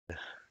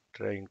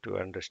trying to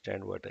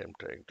understand what I'm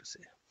trying to say.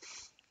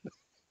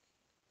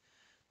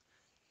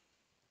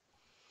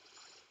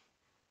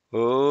 Om.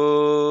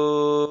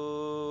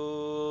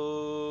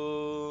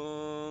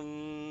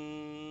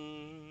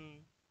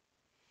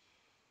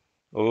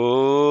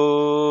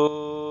 Om.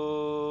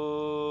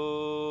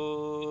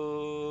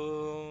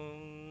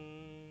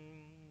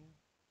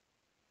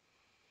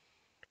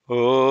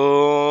 Om.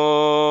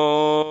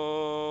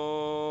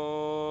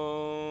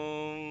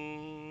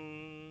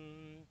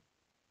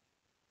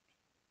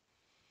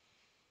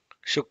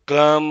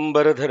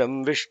 शुक्लाम्बरधरं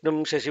विष्णुं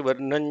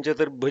शशिवर्णं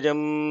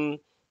चतुर्भुजं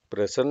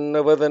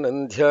प्रसन्नवदनं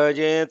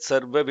ध्यायेत्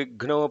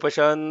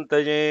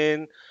सर्वविघ्नोपशान्तये।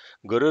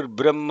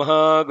 गुरुर्ब्रह्मा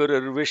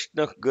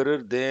गुरुर्विष्णुः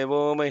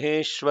गुरुर्देवो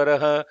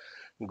महेश्वरः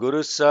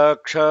गुरुः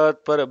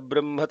साक्षात्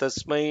परब्रह्म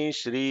तस्मै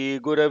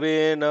श्रीगुरवे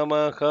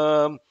नमः।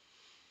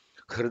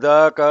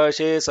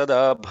 हृदाकाशे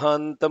सदा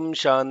भान्तं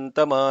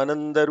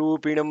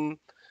शान्तमानन्दरूपिणं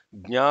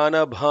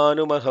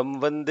ज्ञानभानुमहं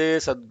वन्दे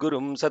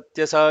सद्गुरुं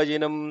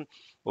सत्यसायिनं।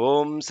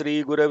 ॐ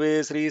श्रीगुरवे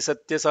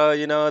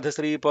श्रीसत्यसायिनाथ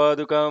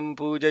श्रीपादुकां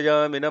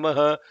पूजयामि नमः।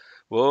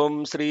 ॐ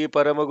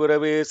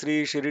श्रीपरमगुरवे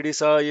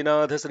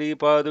श्रीशिरडिसायिनाथ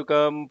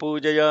श्रीपादुकां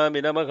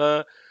पूजयामि नमः।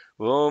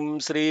 ॐ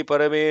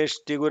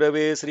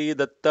श्रीपरमेष्टिगुरवे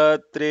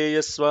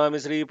श्रीदत्तात्रेयस्वामि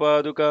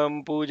श्रीपादुकां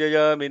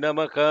पूजयामि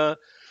नमः।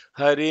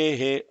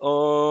 हरिः ॐ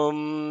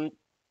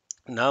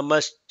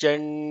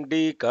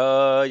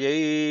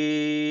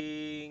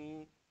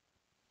Namaschandikayai.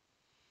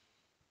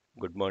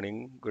 Good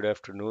morning, good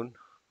afternoon,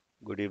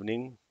 good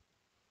evening.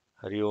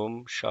 Hari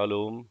Om,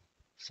 Shalom,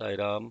 Sai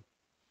Ram,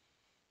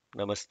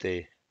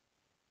 Namaste.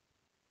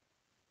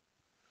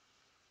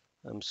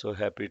 I'm so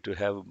happy to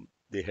have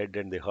the head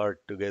and the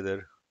heart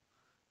together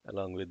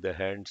along with the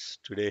hands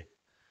today.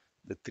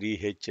 The three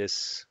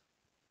H's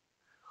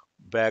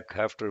back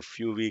after a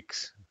few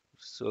weeks.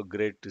 So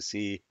great to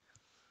see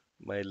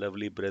my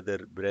lovely brother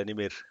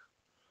Branimir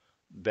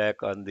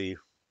back on the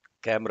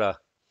camera,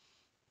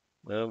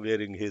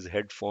 wearing his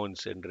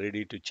headphones and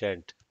ready to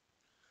chant.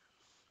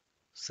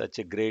 Such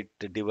a great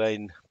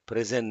divine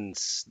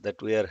presence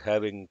that we are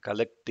having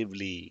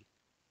collectively.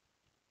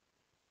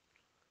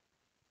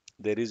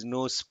 There is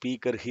no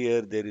speaker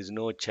here, there is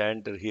no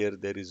chanter here,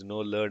 there is no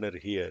learner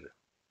here.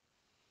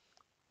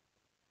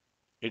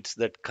 It's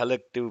that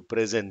collective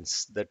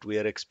presence that we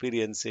are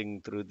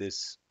experiencing through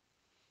this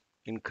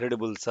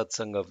incredible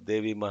satsang of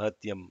Devi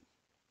Mahatyam.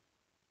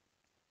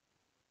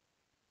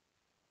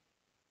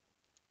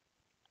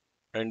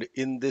 And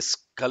in this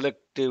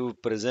collective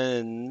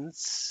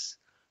presence,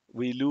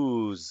 we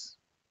lose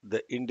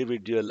the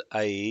individual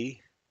I,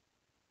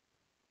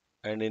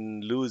 and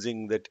in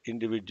losing that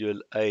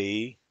individual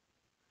I,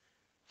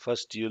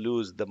 first you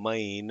lose the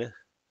mine,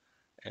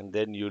 and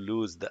then you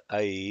lose the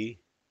I.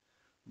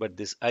 But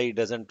this I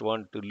doesn't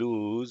want to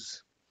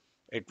lose.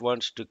 It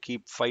wants to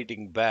keep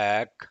fighting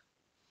back,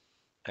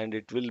 and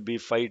it will be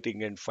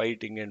fighting and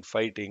fighting and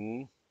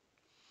fighting.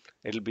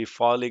 It'll be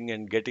falling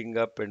and getting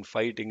up and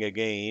fighting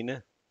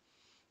again,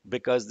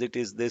 because it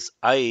is this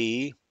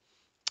I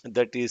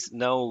that is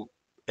now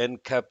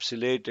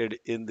encapsulated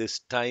in this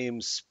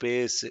time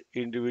space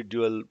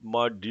individual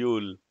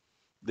module,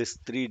 this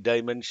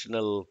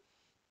three-dimensional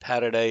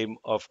paradigm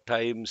of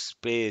time,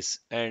 space,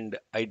 and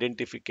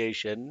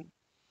identification.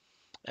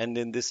 And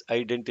in this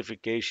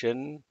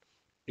identification,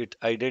 it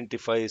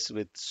identifies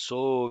with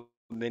so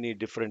many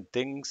different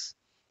things,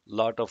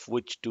 lot of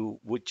which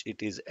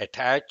it is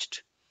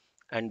attached,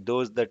 and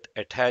those that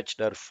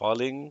attached are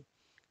falling.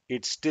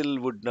 It still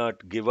would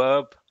not give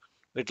up.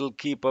 It'll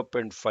keep up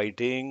and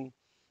fighting.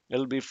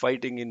 It'll be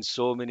fighting in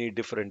so many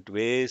different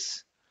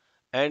ways,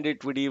 and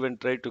it would even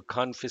try to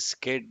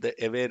confiscate the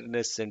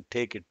awareness and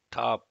take it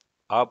top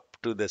up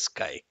to the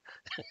sky.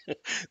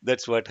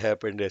 That's what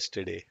happened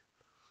yesterday.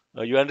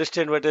 You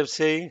understand what I'm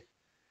saying?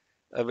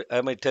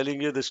 Am I telling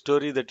you the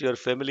story that you're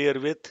familiar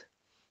with?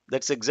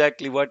 That's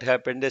exactly what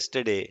happened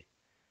yesterday.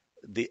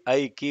 The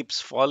eye keeps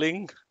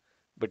falling,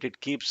 but it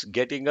keeps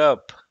getting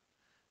up,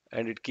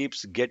 and it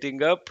keeps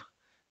getting up.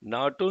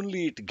 Not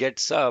only it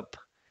gets up,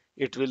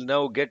 it will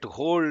now get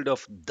hold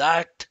of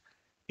that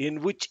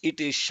in which it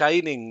is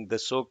shining, the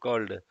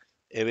so-called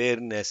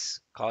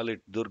awareness. Call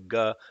it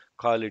Durga,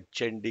 call it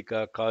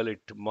Chandika, call it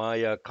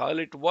Maya, call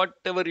it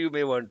whatever you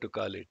may want to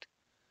call it.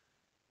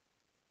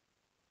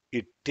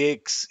 It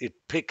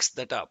picks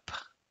that up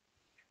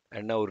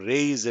and now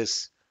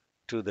raises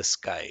to the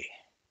sky.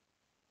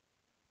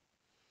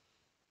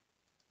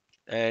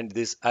 And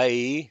this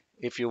I,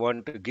 if you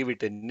want to give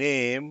it a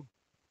name,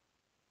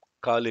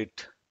 call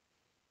it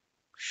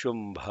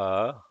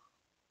Shumbha.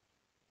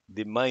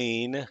 The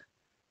mine,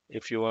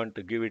 if you want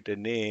to give it a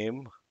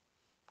name,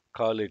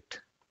 call it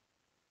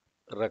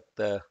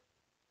Rakta,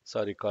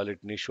 call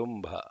it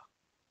Nishumbha.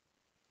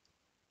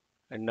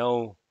 And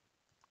now,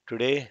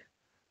 today,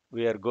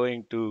 we are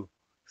going to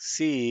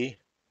see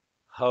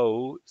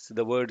how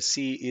the word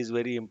see is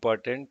very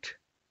important.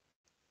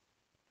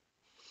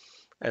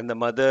 And the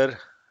mother,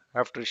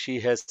 after she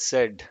has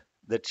said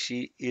that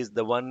she is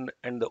the one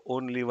and the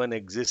only one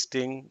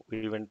existing,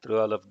 we went through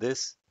all of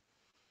this.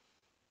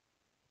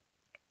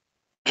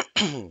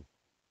 स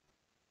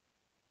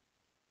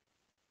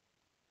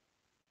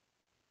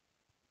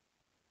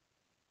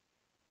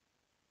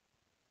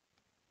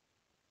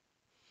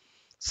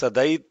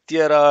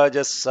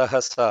दैत्यराजः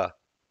सहसा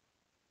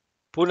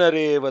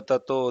पुनरेव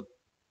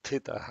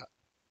ततोत्थितः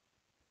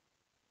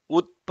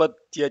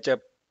उत्पत्य च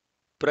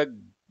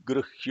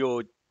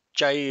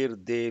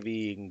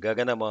प्रगृह्योच्चैर्देवीं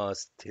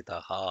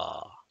गगनमास्थितः.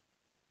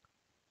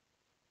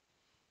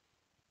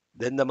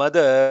 Then the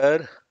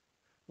mother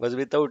was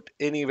without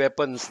any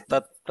weapons.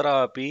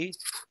 Tatrapi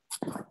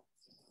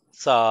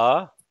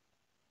sa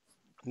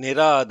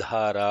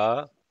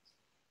niradhara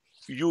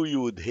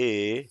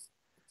yuyudhe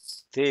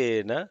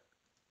tena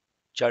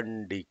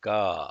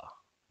chandika.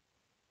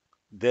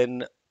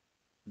 Then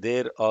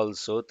there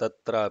also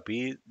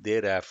tatrapi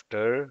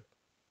thereafter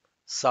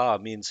sa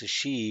means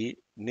she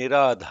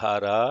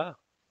niradhara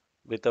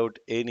without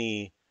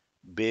any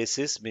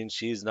basis means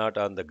she is not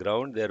on the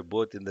ground, they are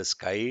both in the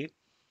sky.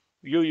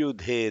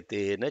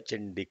 Yuyudhetena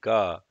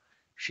Chandika.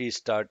 She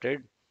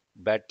started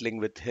battling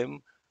with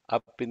him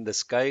up in the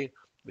sky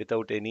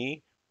without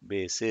any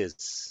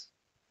basis.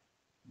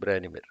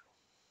 Branimir.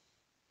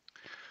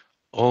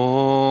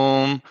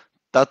 ॐ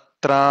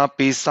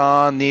तत्रापि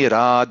सा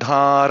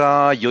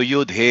निराधारा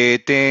युयुधे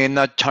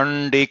तेन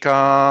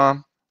चण्डिका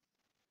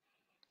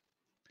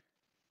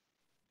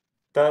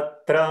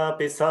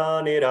तत्रापि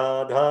सा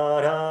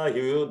निराधारा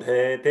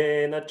युयुधे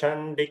तेन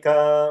चण्डिका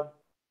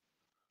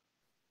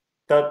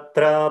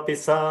तत्रापि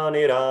सा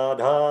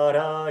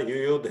निराधारा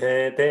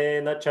युयुधे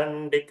तेन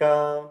चण्डिका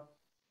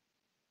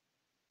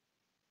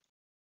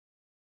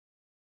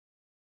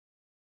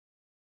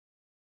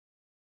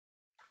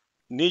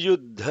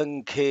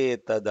नियुद्धङ्खे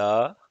तदा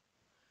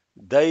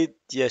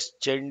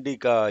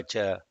दैत्यश्चण्डिका च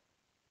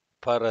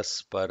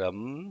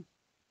परस्परम्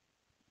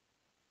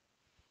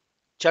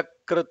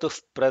चक्रतुः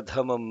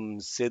प्रथमं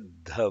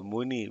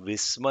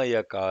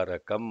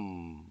सिद्धमुनिविस्मयकारकम्.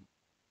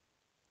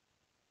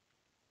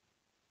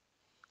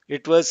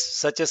 It was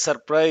such a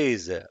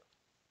surprise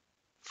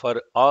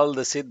for all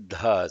the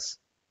siddhas.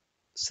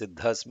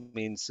 Siddhas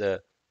means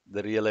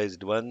the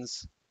realized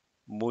ones,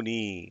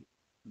 Muni,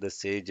 the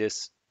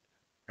sages,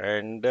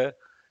 and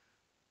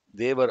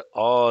they were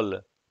all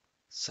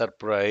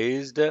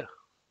surprised.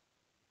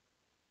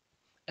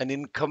 An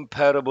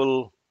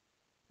incomparable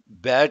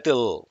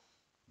battle,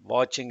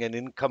 watching an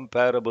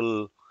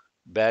incomparable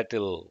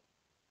battle,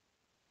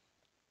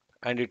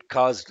 and it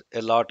caused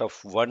a lot of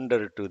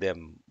wonder to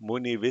them.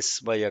 Muni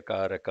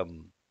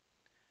Vismayakarakam.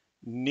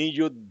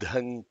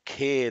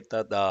 Niyuddhankhe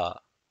tada.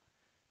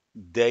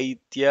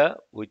 Daitya,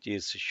 which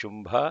is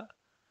Shumbha,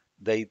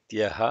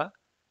 Daityaha,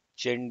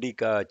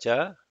 Chandika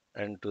cha,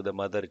 and to the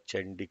mother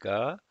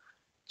Chandika,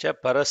 cha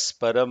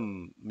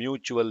parasparam,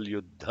 mutual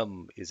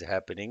yuddham is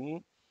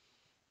happening.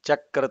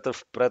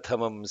 Chakratuf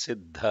prathamam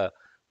siddha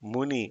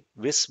muni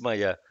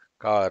vismaya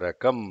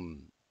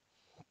karakam.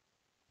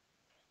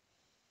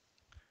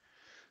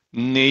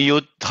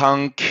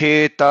 नियुद्धङ्खे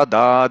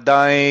तदा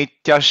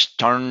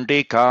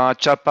दैत्यश्चण्डिका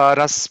च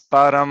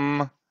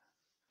परस्परम्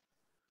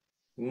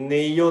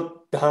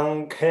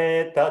नियुद्धङ्खे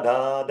तदा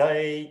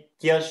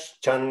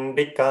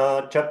दैत्यश्चण्डिका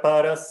च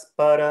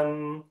परस्परम्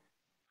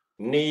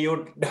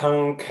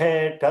नियुद्धङ्खे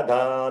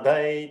तदा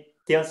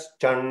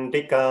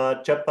दैत्यश्चण्डिका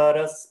च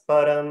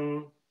परस्परम्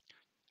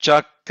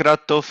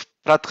चक्रतुः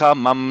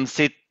प्रथमं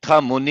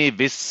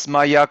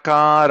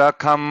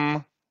सिद्धमुनिविस्मयकारकम्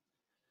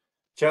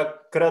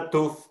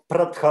चक्रतुः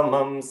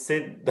प्रथमं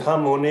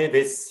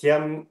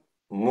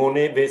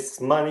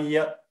मुनिविस्मय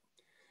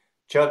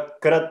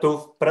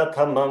चक्रतुः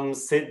प्रथमं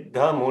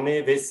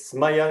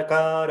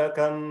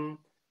सिद्धमुनिविस्मयकारकम्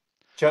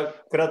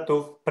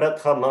चक्रतुः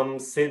प्रथमं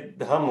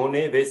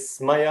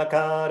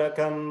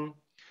सिद्धमुनिविस्मयकारकम्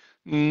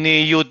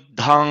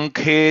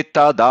नियुद्धङ्खे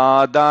तदा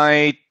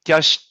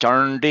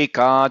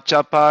दैत्यश्चण्डिका च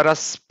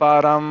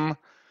परस्परम्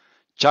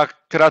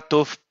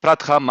चक्रतुः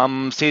प्रथमं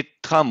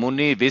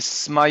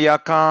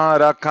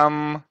सिद्धमुनिविस्मयकारकम्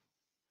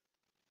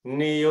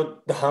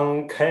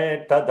नियुद्धङ्खे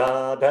तदा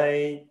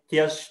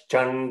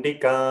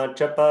दैत्यश्चण्डिका च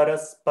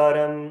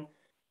परस्परम्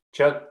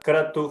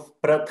चक्रतुः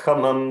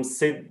प्रथमं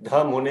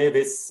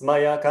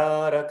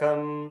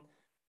सिद्धमुनिविस्मयकारकम्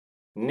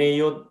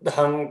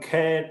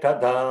नियुद्धङ्खे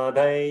तदा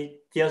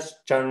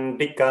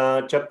दैत्यश्चण्डिका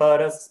च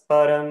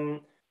परस्परम्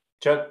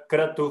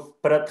चक्रतुः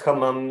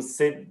प्रथमं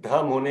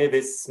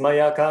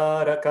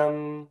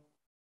सिद्धमुनिविस्मयकारकम्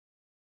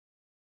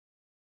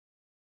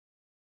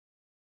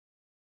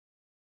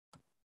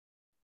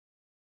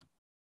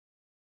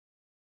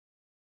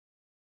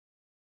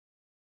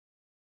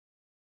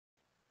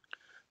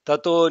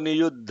ततो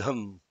नियुद्धं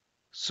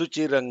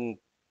सुचिरं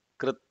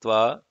कृत्वा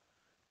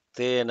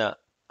तेन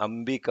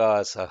ambika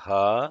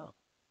saha.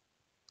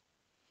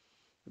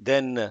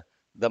 Then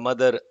the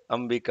mother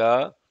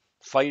Ambika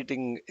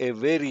fighting a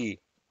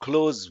very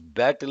close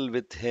battle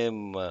with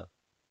him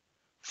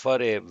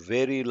for a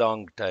very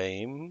long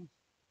time.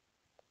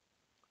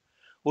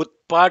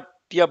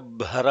 Utpatya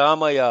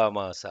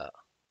bharamayamasa.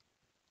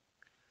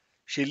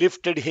 She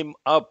lifted him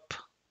up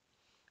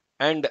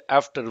and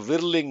after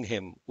whirling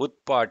him,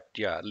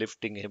 Utpatya,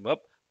 lifting him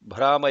up,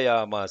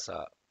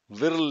 bhramayamasa,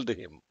 whirled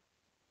him.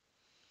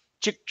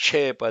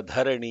 chikshepa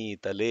dharani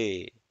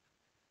tale,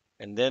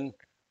 and then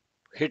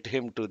hit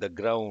him to the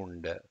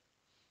ground.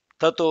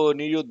 Tato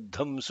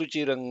niyuddham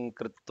suchiram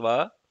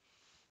kritva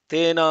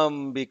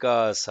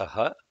tenambika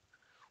saha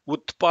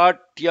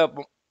utpatya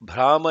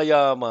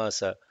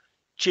bhramayamasa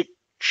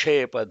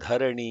chikshepa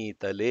dharani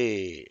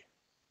tale.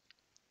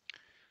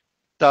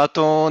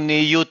 Tato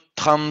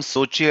niyuddham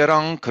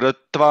suchiram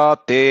krutva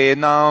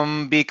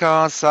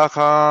tenambika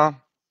saha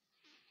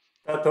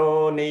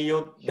ततो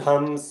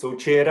नियुद्धं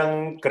सुचिरं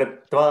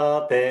कृत्वा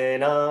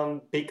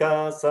तेनाम्बिका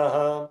सह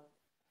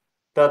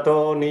ततो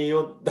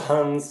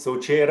नियुद्धं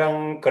सुचिरं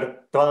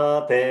कृत्वा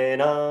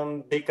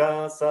तेनाम्बिका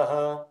सह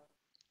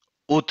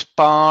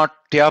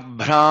उत्पाट्य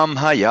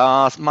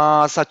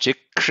ब्राह्मयास्मास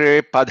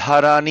चिक्षेपधरणीतले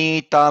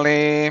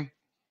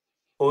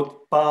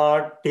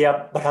उत्पाट्य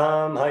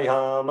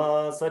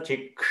भ्रामयामास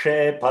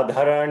चिक्षेपधरणीतले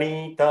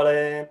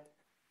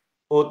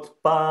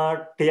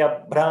उत्पाट्य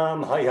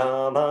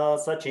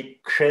भ्रामयामास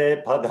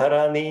चिक्षेपधरणीतले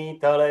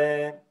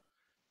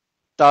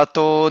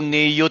ततो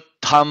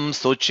नियुद्धं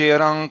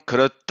सुचिरं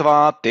कृत्वा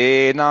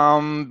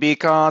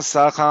तेनाम्बिका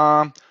सखा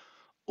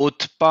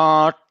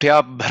उत्पाट्य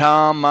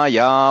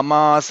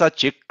भ्रामयामास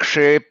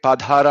चिक्षेपधरणीतले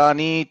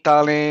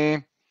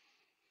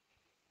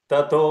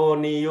ततो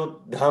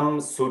नियुद्धं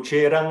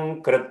सुचिरं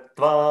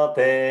कृत्वा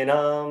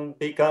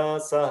तेनाम्बिका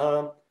सह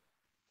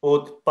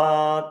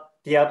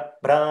उत्पात्य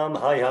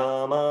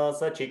ब्राह्मयामास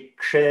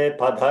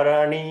चिक्षेपधरणीतले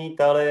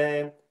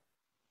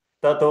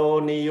ततो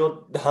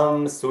नियुद्धं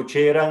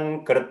सुचिरं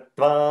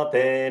कृत्वा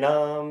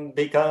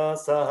तेनाम्बिका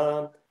सह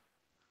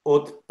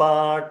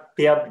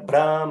उत्पाट्य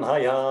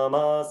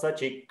ब्राह्मयामास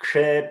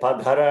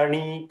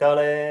चिक्षेपधरणीतले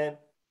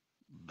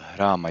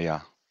Bhramaya.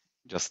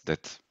 Just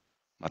that,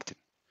 Martin.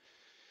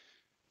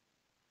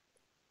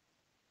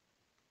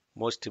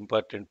 Most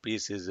important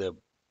piece is a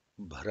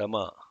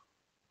bhrama,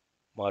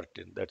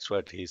 Martin. That's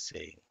what he's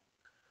saying.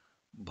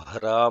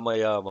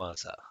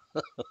 Bhramayamasa.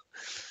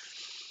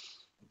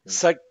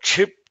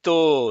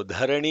 Sakshipto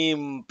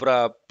dharanim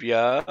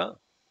prapya.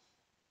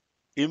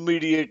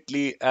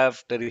 Immediately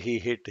after he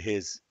hit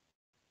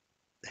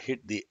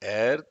the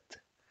earth,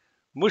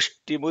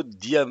 mushti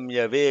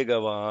mudyamya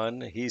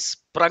vegavan, he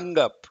sprung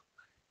up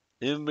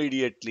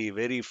immediately,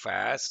 very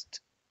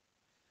fast.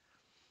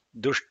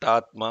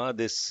 Dushtatma,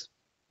 this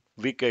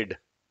wicked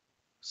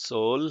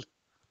soul,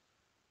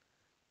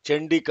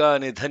 Chandika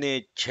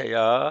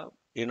nidhanechaya,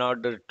 in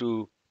order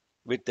to,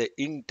 with the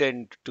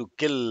intent to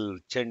kill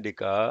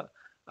Chandika,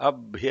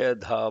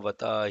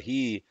 abhyadhavata,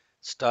 he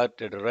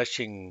started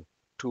rushing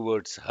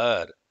towards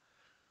her.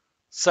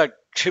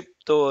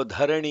 Sakshipto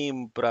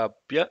dharanim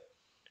prapya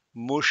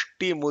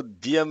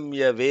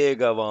mushtimudyamya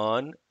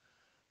vegavan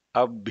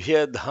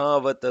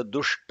abhyadhavata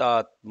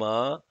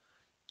dushtatma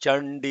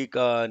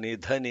Chandika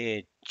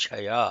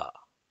nidhanechaya.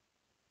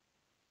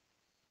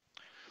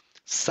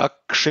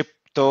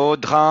 Sakshipto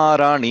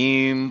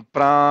dharanim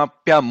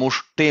prapya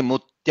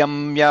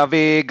mushtimutyamya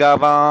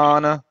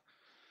vegavan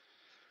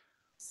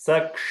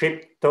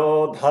सक्षिप्तो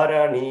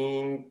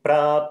धरणीं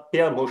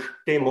प्राप्य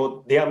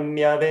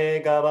मुष्टिमुद्यम्य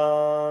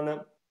वेगवान्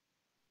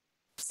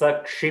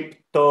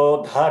सक्षिप्तो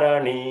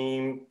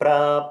धरणीं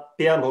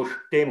प्राप्य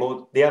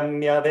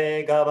मुष्टिमुद्यम्य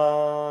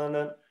वेगवान्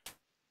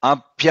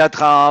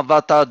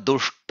abhyadhavata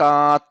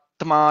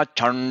dushtatma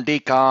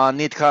chandika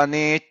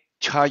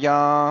nidhanechaya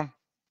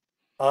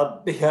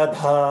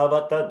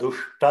अभ्यधावत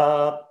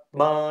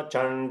दुष्टात्मा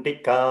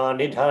चण्डिका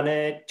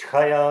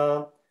निधनेच्छया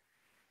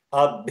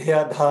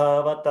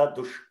अभ्यधावत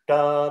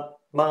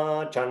दुष्टात्मा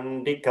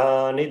Chandika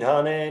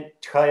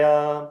निधनेच्छया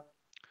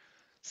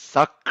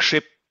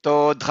Sakshipto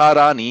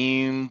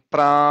dharanim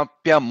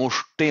prapya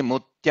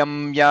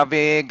mushtimutyamya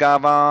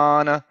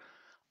vegavan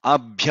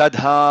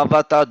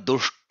abhyadhavata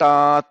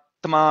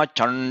dushtatma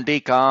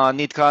chandika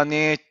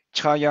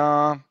nidhanechaya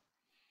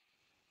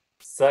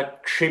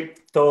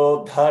सक्षिप्तो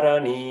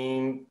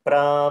धरणीं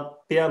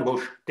प्राप्य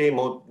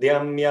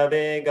मुष्टिमुद्यम्य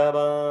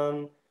वेगवान्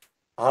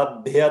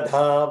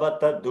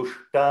अभ्यधावत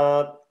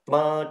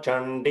दुष्टात्मा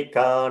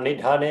चण्डिका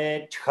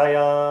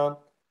निधनेच्छया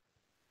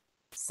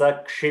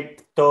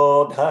सक्षिप्तो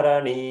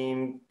धरणीं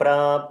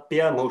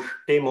प्राप्य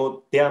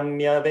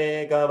मुष्टिमुद्यम्य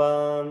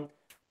वेगवान्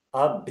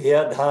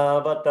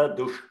अभ्यधावत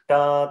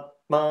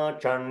दुष्टात्मा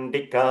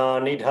Chandika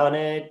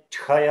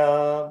निधनेच्छया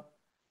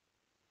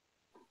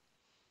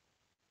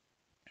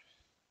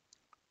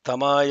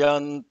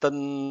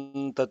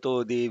Tamayantan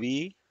tato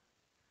devi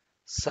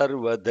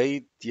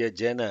sarvadaitya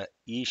jana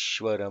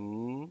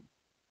ishwaram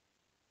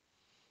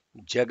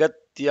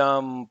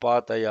jagatyam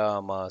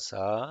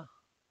patayamasa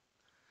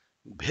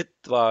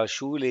bhitva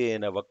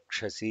shulena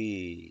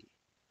vakshasi.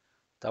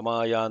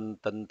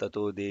 Tamayantan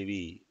tato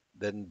devi.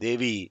 Then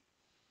Devi,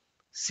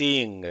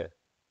 seeing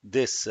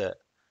this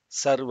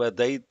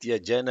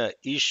sarvadaitya jana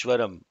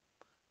ishwaram,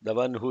 the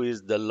one who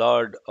is the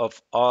Lord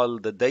of all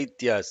the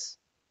Daityas,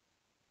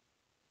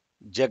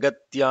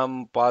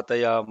 Jagatyam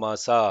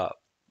Patayamasa,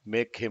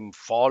 make him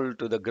fall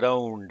to the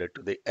ground,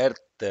 to the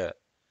earth,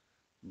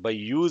 by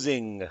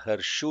using her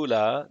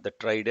Shula, the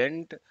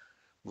trident,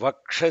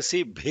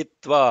 Vakshasi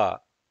Bhitva,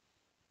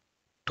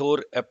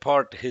 tore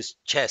apart his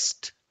chest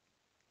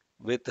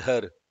with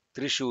her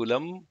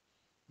Trishulam,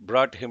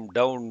 brought him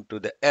down to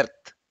the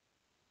earth.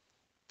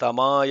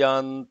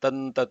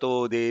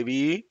 Tamayantantato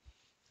Devi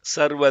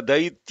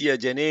Sarvadaitya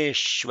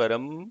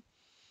Janeshwaram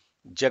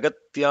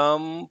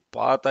Jagatyam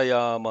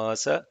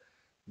Patayamasa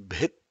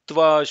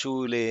Bhitva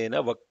Shulena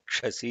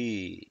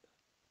Vakshasi.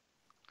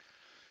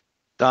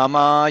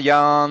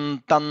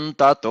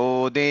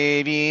 Tamayantantato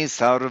Devi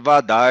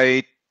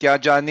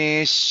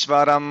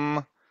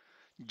Sarvadaityjaneshwaram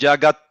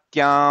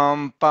Jagatyam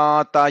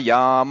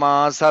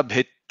Patayamasa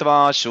Bhitva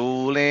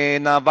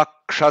Shulena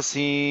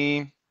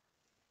Vakshasi.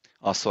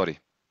 Oh, sorry.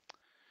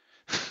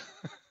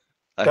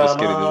 I was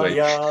carried away.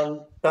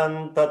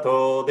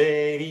 Tamayantantato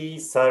Devi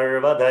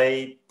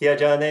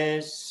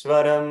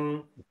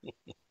Sarvadaityjaneshwaram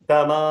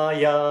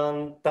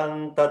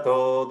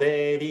Tamayantantato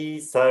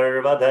Devi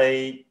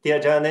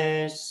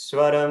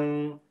Sarvadaityjaneshwaram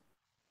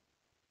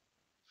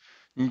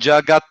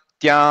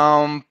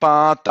Jagatyam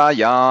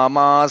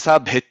Patayamasa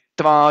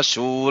Bhitva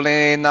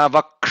Shulena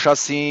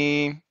Vakshasi.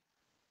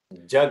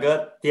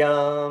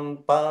 Jagatyam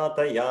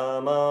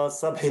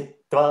Patayamasa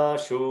Bhitva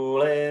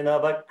Shulena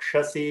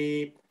Vakshasi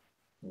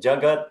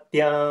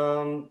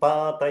Jagatyam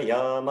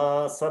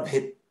Patayamasa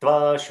Bhitva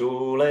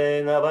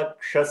Shulena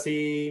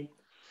Vakshasi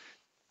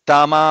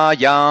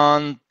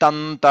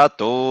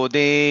Tamayantantato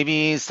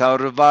Devi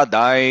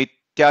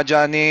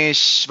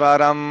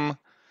Sarvadaityjaneshwaram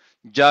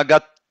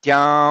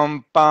Jagatyam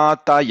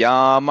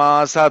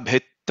Patayamasa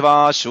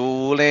Bhitva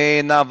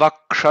Shulena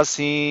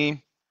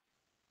Vakshasi.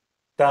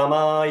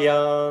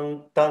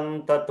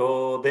 Tamayantantato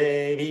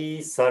Devi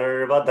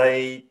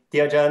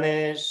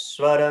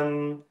Sarvadaityjaneshwaram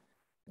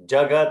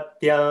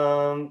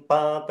Jagatyam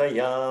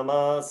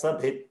Patayamasa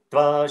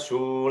Bhitva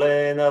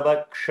Shulena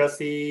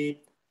Vakshasi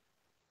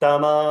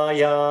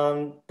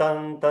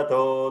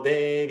Tamayantantato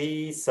Devi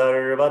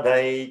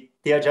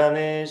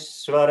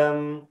Sarvadaityjaneshwaram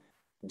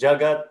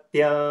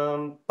Jagatyam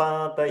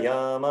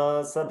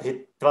Patayamasa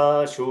Bhitva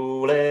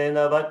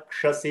Shulena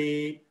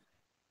Vakshasi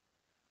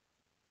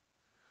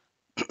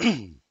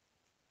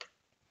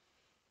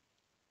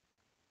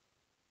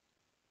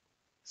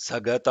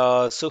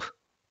Sagatasu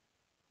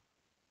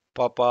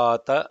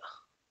Papata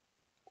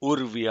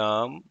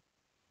Urvyam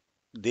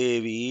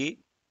Devi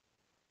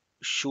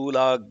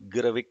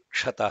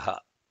Shulagravikshataha.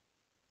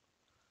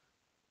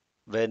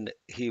 When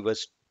he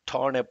was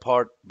torn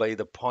apart by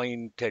the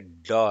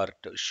pointed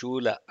dart,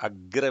 Shula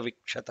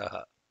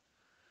Agravikshataha,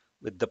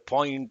 with the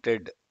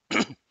pointed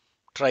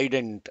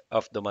trident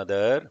of the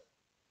mother,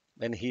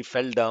 when he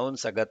fell down,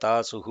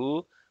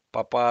 Sagatasuhu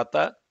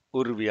Papata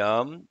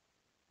Urvyam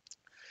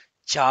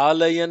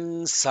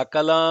Chalayan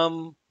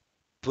Sakalam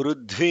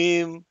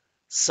Prudhvim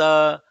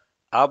Sa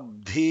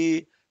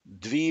Abdhi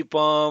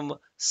Dvipam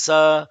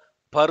Sa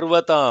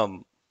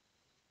Parvatam.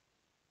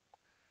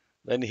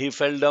 When he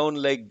fell down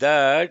like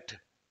that,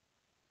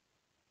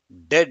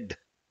 dead,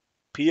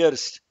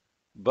 pierced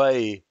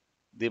by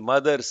the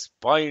mother's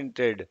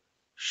pointed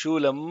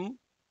shulam,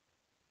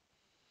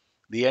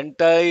 the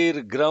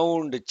entire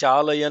ground,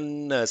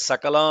 Chalayan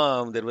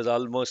Sakalam, there was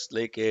almost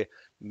like a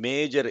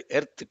major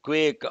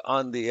earthquake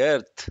on the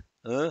earth.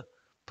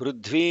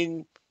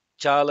 Prudvin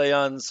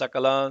Chalayan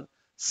Sakalam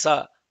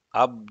Sa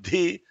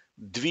Abdhi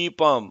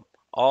Dvipam,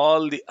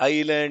 all the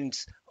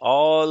islands,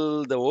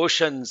 all the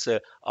oceans,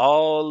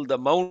 all the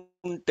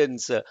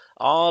mountains,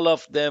 all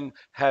of them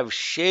have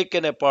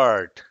shaken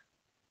apart.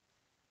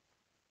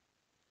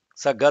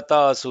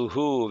 Sagata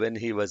Suhu, when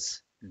he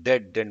was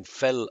dead and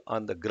fell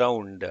on the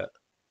ground.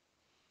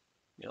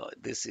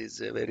 This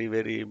is a very,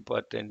 very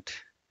important.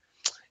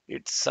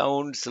 It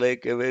sounds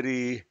like a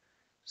very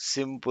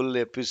simple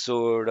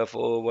episode of,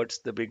 oh, what's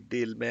the big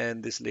deal,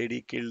 man? This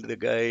lady killed the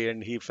guy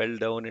and he fell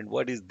down. And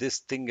what is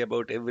this thing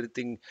about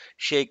everything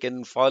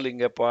shaken,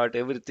 falling apart,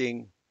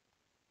 everything?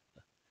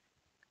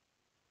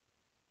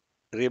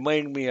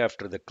 Remind me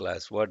after the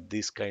class what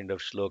these kind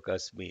of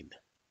shlokas mean.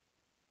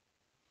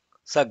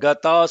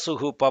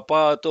 Sagatasuhu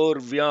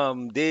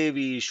papatorvyam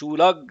devi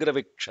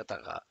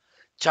shulagravikshataha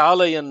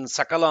chalayan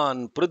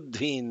sakalan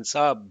prudhvin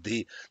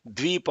sabdhi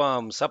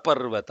dvipam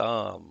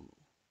saparvatam.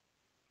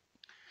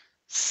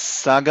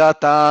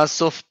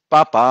 Sagatasuh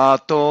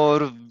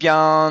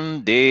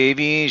papatorvyam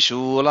devi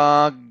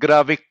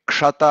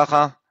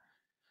shulagravikshataha.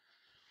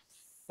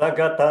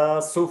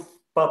 Sagatasuh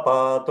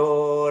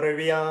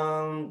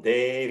papatorvyam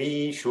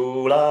devi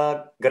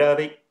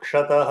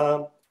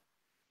shulagravikshataha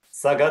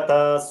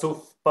Sagatasuh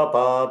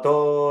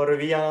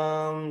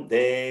papatorvyam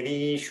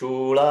devi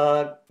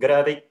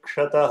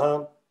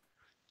shulagravikshataha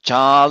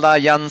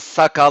Chalayan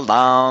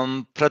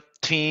sakalam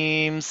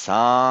prithvim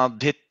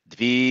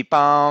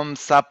sabhidvipam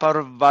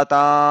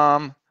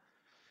saparvatam.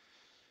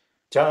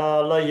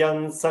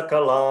 Chalayan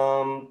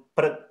sakalam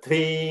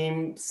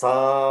prithvim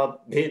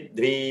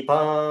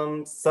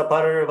sabhidvipam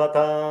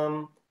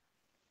saparvatam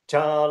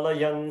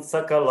Chalayan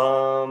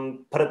sakalam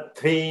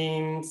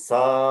prithvim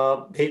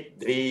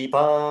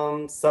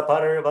sabhidvipam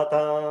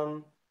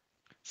saparvatam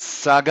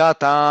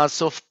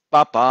Sagatasuh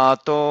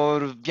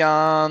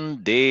papatorvyam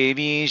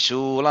devi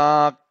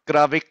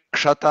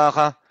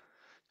shulagravikshataha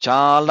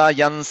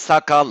Chalayan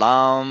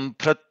sakalam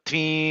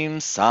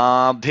prithvim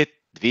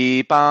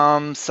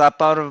sabhidvipam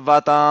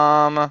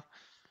saparvatam.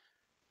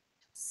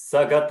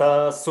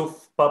 Sagata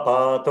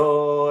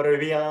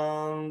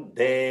sufpapatorvyam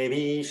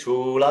devi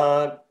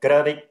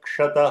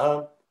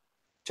shulagravikshataha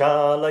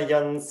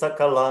Chalayan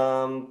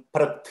sakalam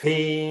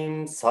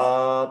prithvim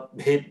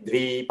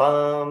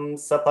sabhidvipam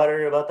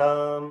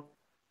saparvatam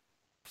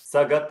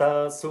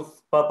Sagata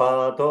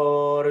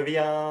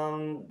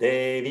sufpapatorvyam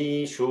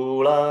devi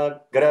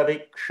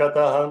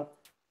shulagravikshataha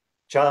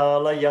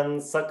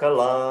Chalayan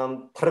sakalam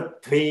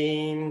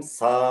prithvim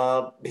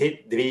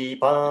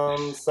sabhidvipam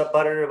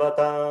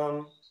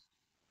saparvatam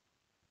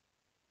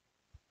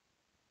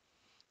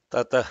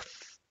ततः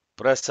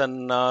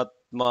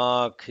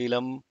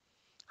प्रसन्नात्माखिलं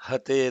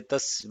हते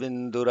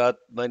तस्मिन्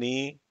दुरात्मनि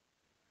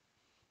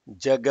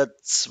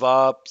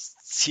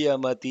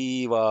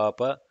जगत्स्वाप्स्यमतीवाप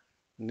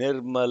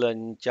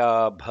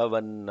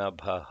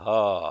निर्मलञ्चाभवन्नभः.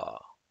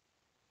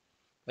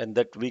 When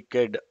that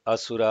wicked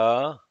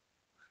asura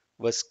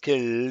was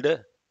killed,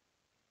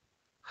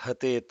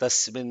 hate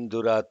tasmin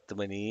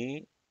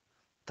duratmani,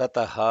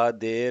 tataha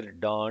there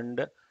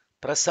dawned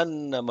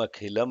prasannam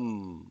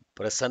akhilam.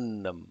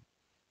 Prasannam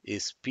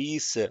is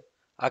peace,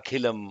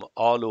 akhilam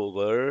all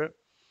over.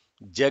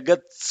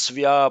 Jagat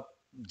swap,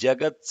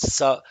 jagat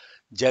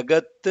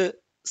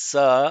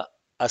sa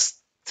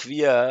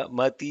asthvya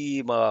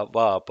mati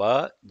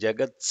vapa,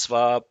 jagat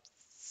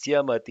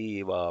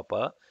swapsyamati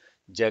vapa,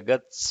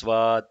 jagat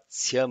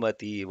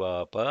swatsyamati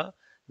vapa,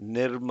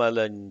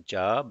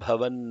 nirmalancha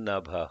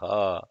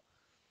bhavannabha.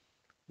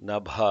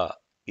 Nabha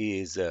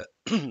is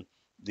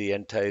the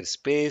entire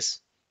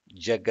space.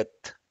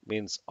 Jagat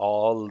means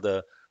all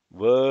the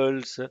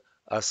worlds.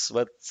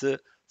 Asvats,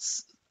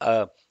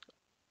 uh,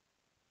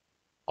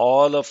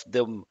 all of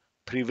them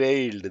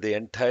prevailed. The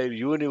entire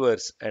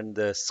universe and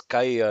the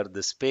sky or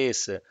the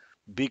space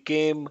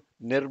became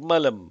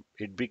nirmalam.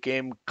 It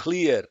became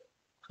clear.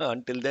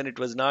 Until then, it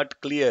was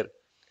not clear.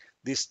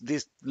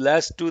 These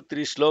last two,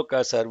 three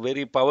shlokas are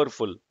very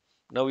powerful.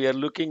 Now we are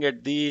looking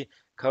at the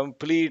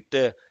complete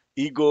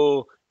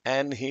ego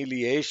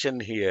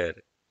annihilation here.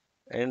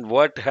 And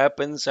what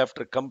happens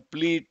after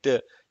complete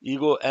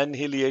ego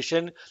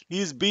annihilation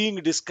is being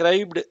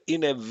described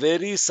in a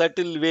very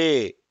subtle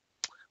way.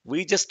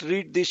 We just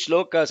read these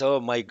shlokas.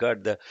 Oh my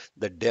God,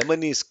 the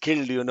demon is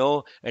killed,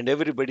 and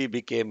everybody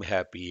became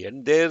happy.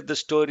 And there the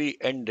story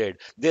ended.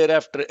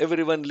 Thereafter,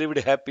 everyone lived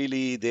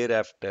happily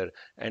thereafter.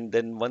 And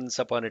then once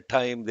upon a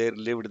time, there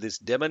lived this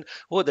demon.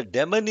 Oh, the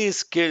demon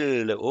is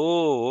killed.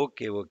 Oh,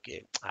 okay,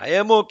 okay. I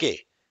am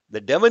okay.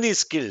 The demon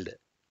is killed.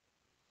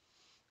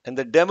 And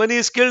the demon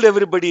is killed,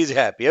 everybody is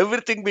happy.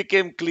 Everything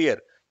became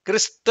clear,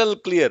 crystal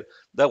clear.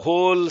 The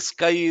whole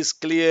sky is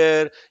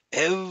clear.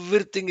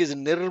 Everything is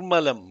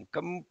nirmalam,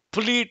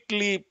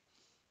 completely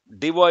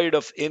devoid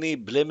of any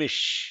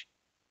blemish.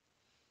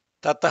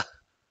 Tata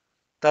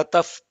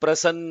tataf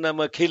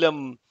prasannam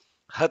akhilam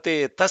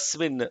hate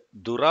tasmin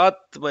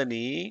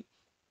duratmani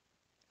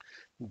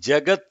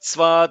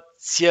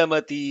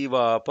jagatsvatsyamati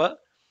vapa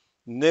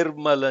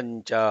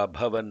nirmalancha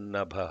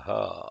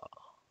bhavannabha.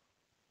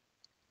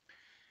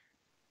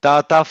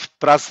 Tatah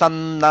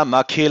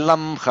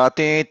prasannamakhilam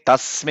hate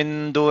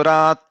tasmin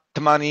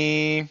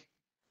duratmani.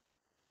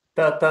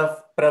 Tatah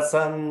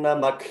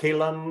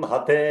prasannamakhilam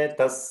hate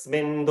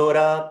tasmin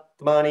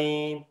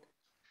duratmani.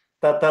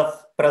 Tatah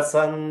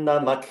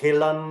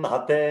prasannamakhilam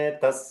hate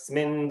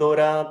tasmin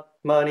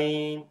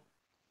duratmani.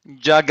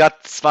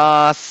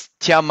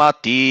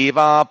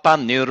 Jagatsvasthyamativapa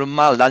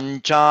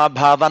nirmalancha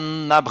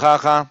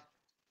bhavannabhaha.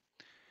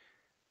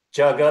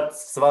 Jagat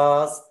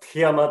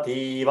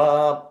swasthyamativa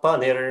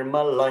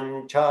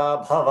panirmalancha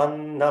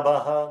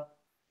bhavannabaha.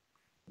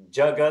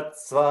 Jagat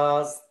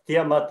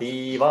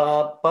swasthyamativa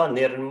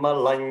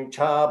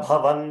panirmalancha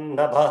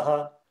bhavannabaha.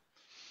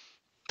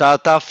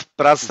 Tatah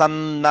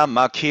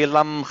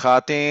prasannamakhilam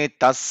hate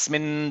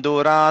tasmin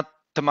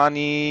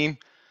duratmani.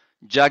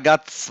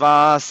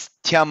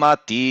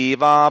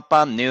 Jagatsvasthyamativapa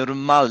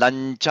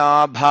nirmalancha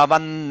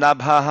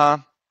bhavannabhaha.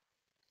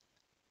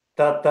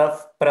 Tatah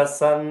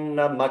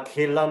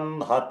prasannamakhilam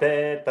hate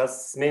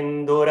tasmin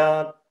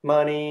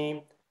duratmani.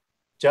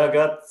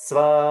 Jagat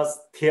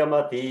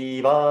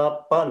swasthyamativa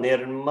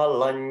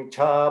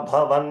panirmalancha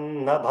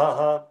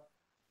bhavannabaha.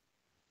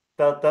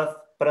 Tatah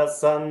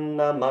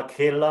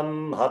prasannamakhilam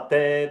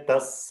hate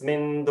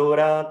tasmin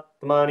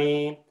duratmani.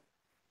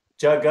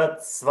 Jagat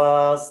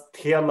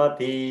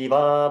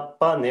swasthyamativa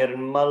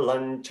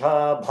panirmalancha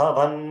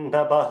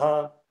bhavannabaha.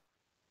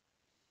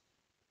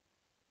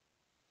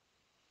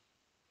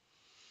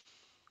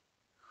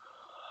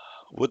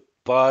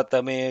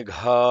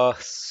 उत्पातमेघाः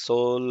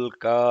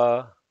Solka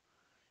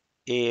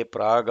ये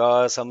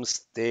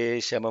प्रागासंस्ते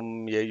शमं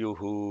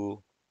ययुः.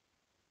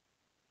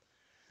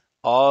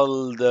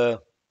 All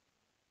the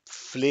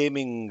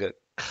flaming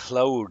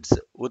clouds,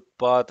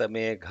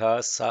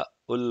 utpatamegha sa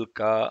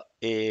ulka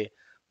e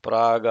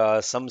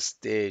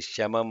pragasamste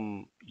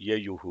shamam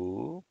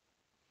yayuhu.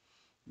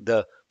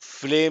 The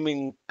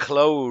flaming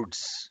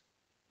clouds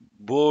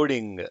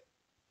boarding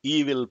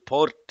evil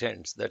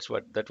portents. That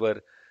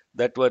were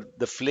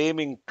the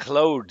flaming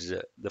clouds,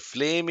 the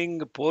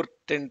flaming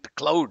portent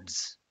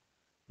clouds.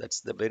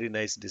 That's the very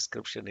nice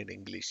description in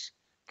English.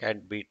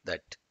 Can't beat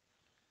that.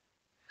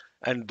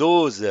 And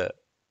those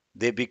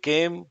they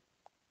became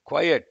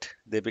quiet.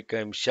 They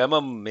became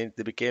shamam, means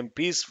they became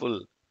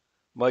peaceful.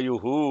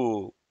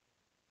 Mayuhu.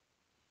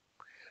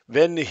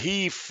 When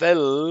he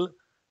fell,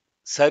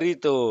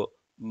 Sarito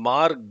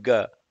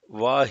Marga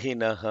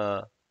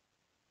Vahinaha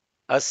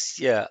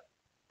Asya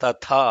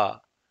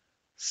Tatha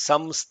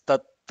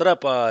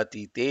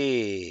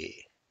Samstatrapatite.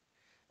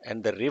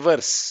 And the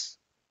rivers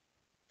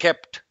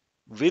kept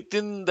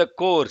within the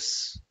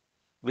course,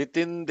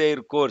 within their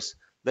course.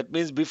 That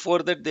means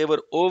before that they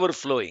were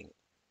overflowing.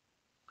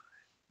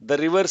 The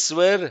rivers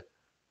were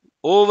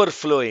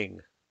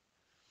overflowing.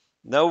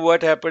 Now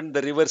what happened?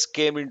 The rivers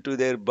came into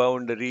their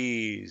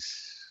boundaries.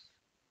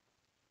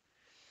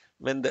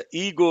 When the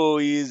ego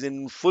is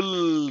in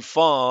full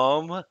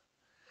form,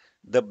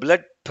 the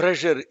blood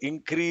pressure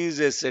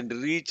increases and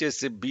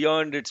reaches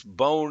beyond its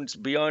bounds,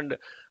 beyond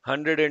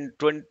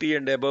 120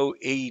 and above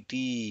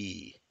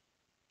 80.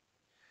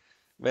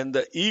 When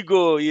the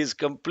ego is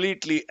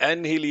completely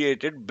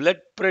annihilated, blood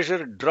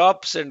pressure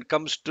drops and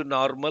comes to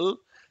normal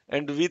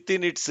and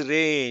within its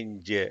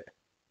range.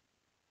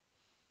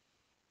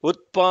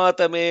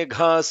 Utpata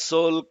megha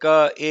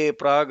solka e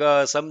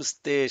praga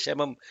samste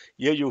shamam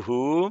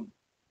yayuhu.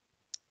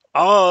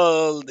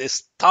 All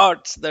these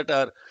thoughts that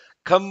are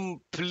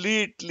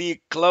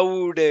completely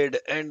clouded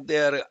and they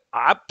are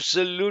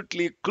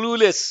absolutely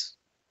clueless,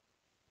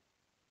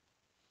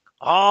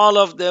 all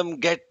of them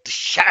get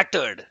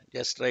shattered.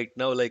 Just right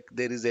now, like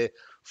there is a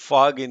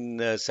fog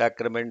in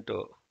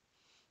Sacramento.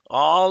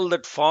 All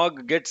that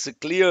fog gets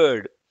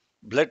cleared,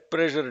 blood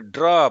pressure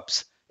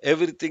drops,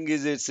 everything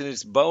is in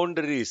its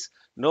boundaries.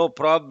 No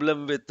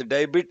problem with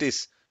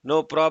diabetes,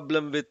 no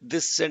problem with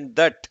this and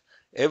that.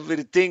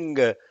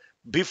 Everything.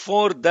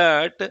 Before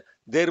that,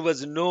 there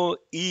was no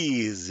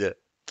ease.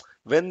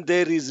 When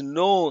there is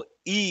no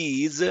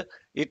ease,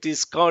 it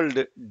is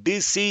called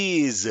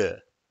disease.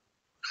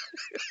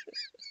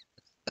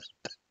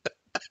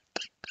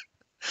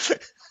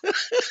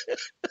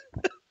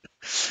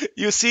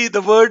 You see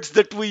the words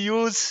that we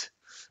use?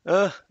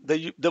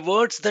 The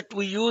words that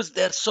we use,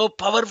 they're so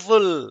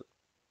powerful.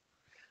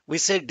 We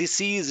say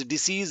disease,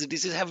 disease,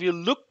 disease. Have you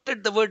looked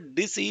at the word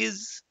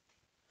disease?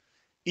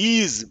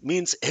 Ease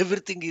means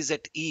everything is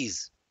at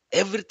ease.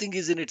 Everything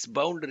is in its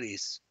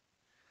boundaries.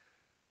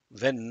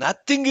 When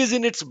nothing is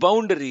in its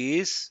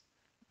boundaries,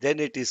 then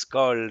it is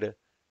called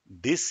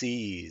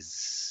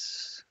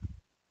disease.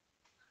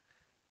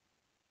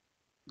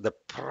 The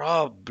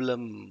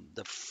problem,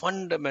 the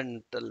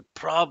fundamental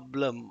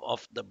problem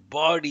of the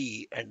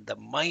body and the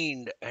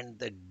mind and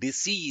the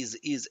disease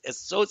is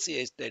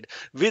associated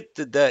with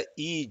the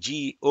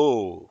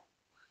ego.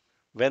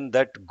 When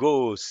that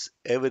goes,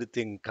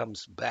 everything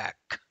comes back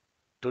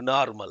to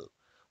normal.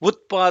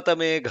 Utpata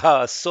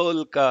megha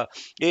solka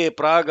e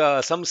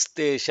praga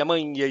samste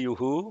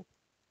shamanyayuhu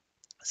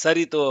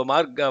sarito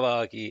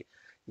margavaki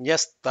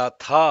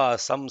nyastatha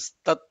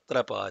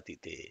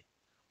samstatrapatite.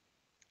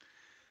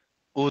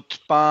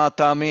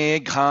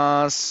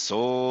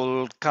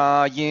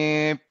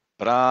 उत्पातमेघासोल्काये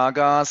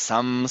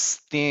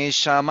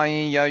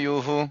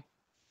प्रागासंस्तेषमययुः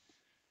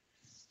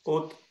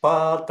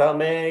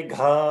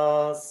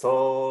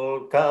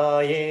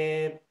उत्पातमेघासोल्काये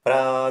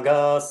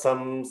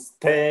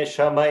प्रागासंस्थे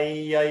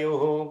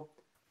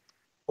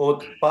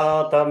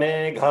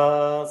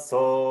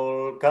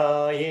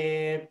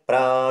उत्पातमेघासोल्काये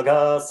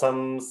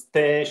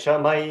प्रागासंस्थे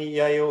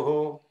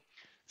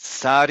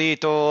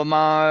सरितो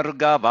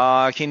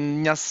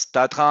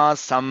मार्गवाहिन्यस्तथा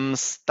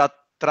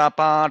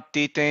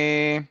संस्तत्रपाटिते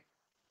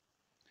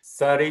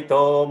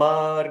सरितो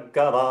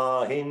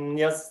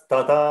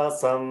मार्गवाहिन्यस्तथा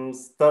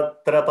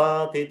संस्तत्र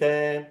पातिते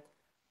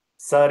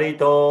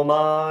सरितो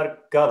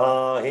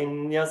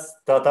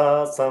मार्गवाहिन्यस्तथा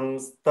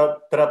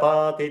संस्तत्र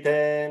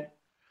पातिते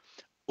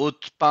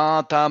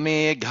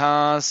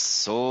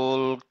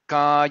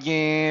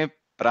उत्पातमेघासोल्काये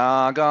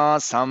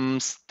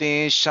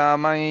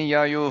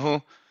प्रागासंस्तेषमययुः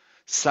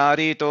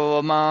सरितो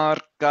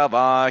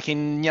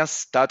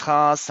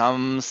मार्गवाहिन्यस्तथा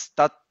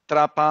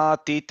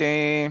संस्तत्रपातिते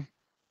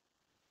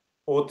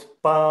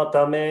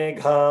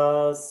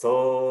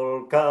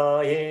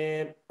उत्पातमेघासोल्काये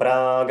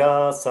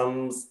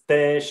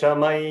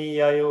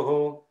प्रागासंस्तेषमय्ययुः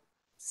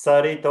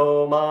सरितो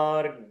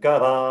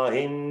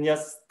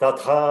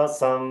मार्गवाहिन्यस्तथा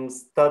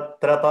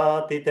संस्तत्र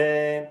पातिते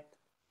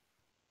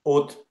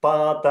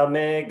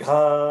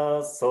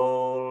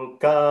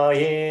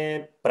उत्पातमेघासोल्काये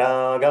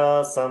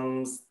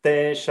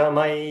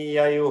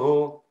प्रागासंस्तेषमय्ययुः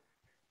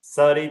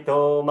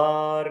सरितो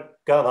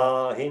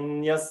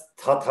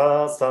मार्गवाहिन्यस्तथा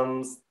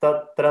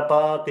संस्तत्र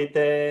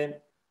पातिते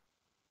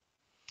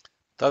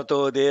ततो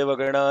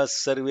देवगणाः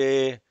सर्वे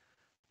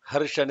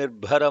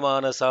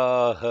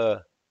हर्षनिर्भरमानसाः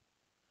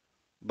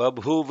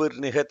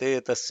बभूवुर्निहते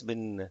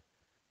तस्मिन्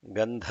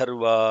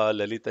गन्धर्वा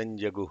ललितं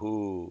जगुः.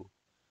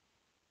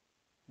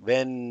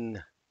 When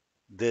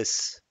this,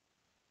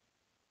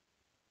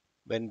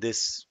 when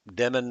this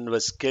demon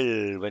was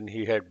killed, when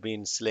he had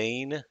been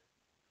slain,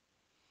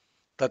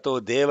 tato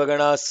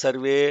devagana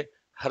sarve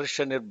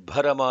harsha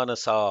nirbhara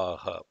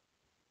manasaha.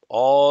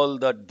 All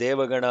the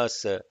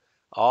devaganas,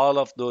 all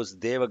of those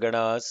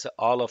devaganas,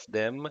 all of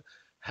them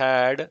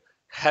had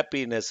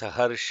happiness,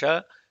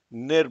 harsha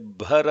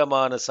nirbhara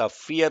manasa,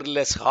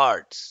 fearless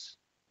hearts.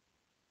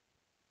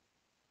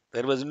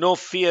 There was no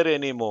fear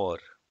anymore.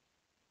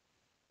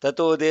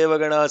 Tato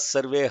devagana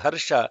sarve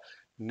harsha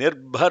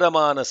nirbhara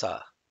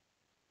manasa.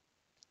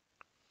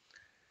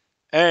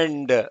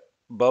 And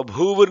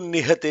babhuvur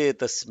nihate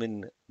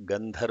tasmin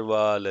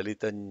gandharva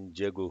lalitan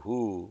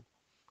jaguhu.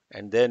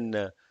 And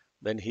then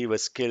when he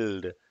was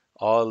killed,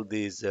 all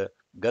these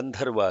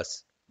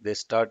gandharvas, they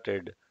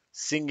started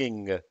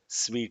singing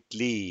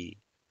sweetly.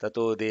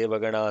 Tato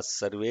devagana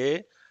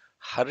sarve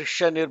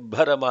harsha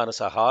nirbhara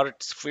manasa,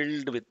 hearts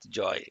filled with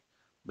joy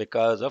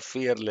because of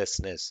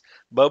fearlessness.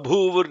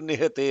 Babhuvur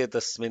nihate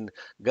tasmin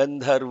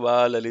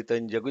gandharva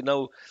lalitan jagu.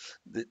 Now,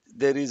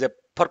 there is a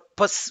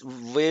purpose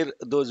where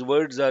those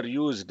words are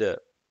used.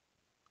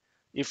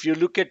 If you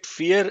look at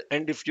fear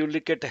and if you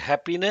look at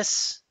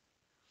happiness,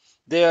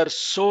 they are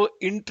so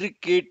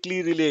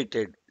intricately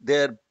related.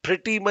 They are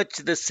pretty much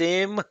the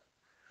same,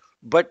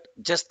 but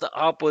just the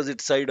opposite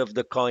side of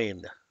the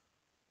coin.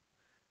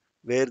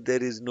 Where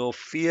there is no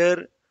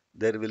fear,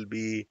 there will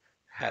be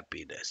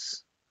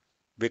happiness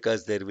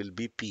because there will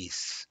be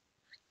peace.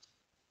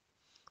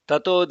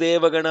 Tato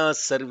devagana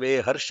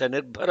sarve harsha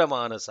nirbhara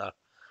manasa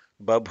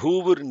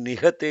babhuvur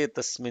nihate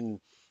tasmin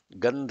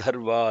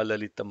gandharva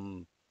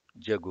lalitam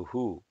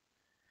jaguhu.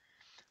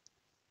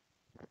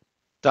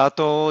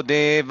 Tato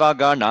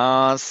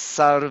devagana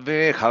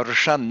sarve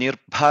harsha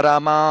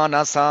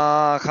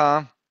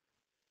nirbharamanasaha.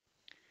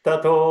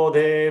 ततो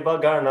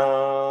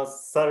देवगणाः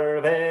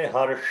सर्वे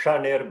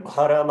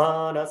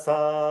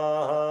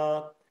हर्षनिर्भरमानसाः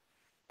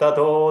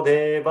ततो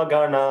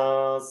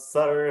देवगणाः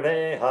सर्वे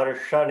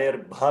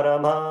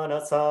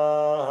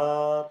हर्षनिर्भरमानसाः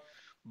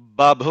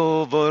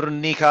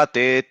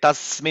Babhuvurnihate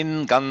tasmin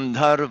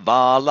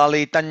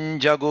gandharvalalitan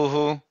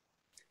jaguhu.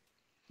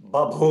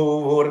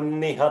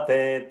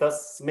 बभूवुर्निहते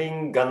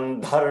तस्मिन्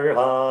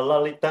गन्धर्वा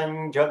ललितं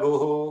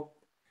जगुः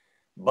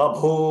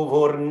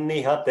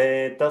बभूवुर्निहते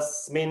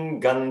तस्मिन्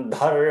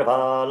गन्धर्वा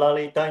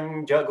ललितं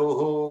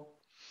जगुः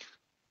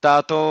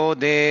Tato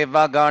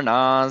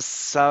devagana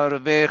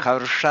sarve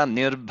harsha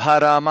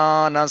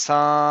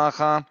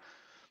nirbharamanasaha.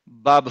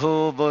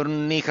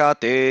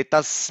 Babhuvurnihate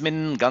tasmin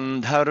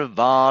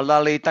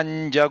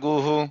gandharvalalitan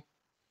jaguhu.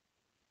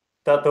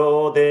 ततो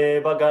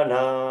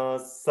देवगणाः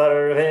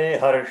सर्वे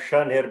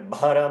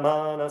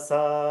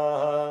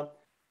हर्षनिर्भरमानसाः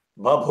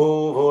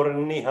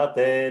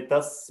बभूवुर्निहते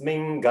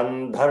तस्मिन्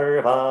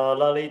गन्धर्वा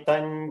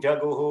ललितं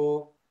जगुः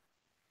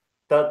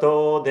ततो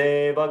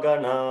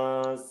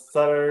देवगणाः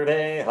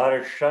सर्वे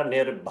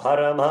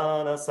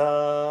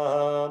हर्षनिर्भरमानसाः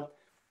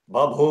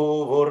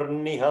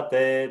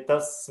बभूवुर्निहते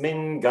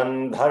तस्मिन्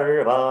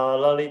गन्धर्वा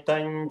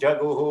ललितं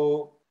जगुः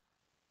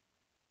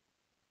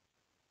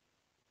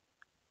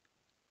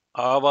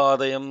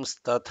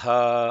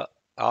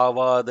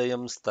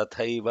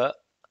आवादयंस्तथैव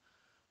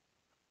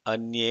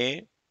अन्ये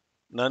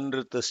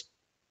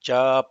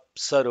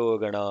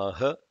ननृतश्चाप्सरोगणाः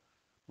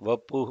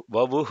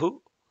वपुः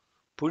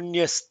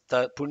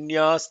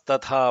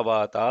पुण्यास्तथा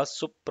वाता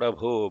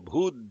सुप्रभो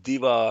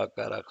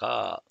भूद्दिवाकरः.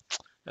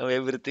 Now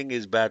everything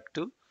is back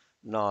to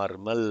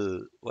normal.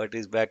 What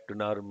is back to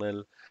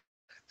normal?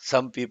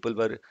 Some people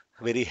were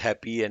very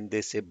happy and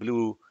they say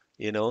blue,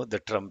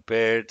 the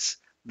trumpets,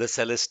 the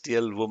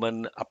celestial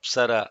woman,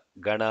 Apsara,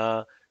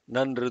 Gana,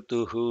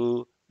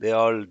 Nanrutuhu, they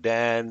all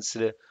danced.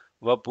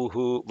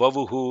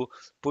 Vavuhu,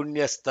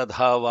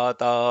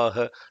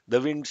 Punyastadhavatah,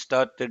 the wind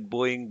started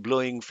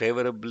blowing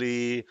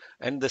favorably,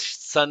 and the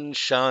sun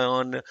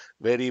shone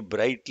very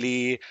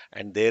brightly,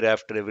 and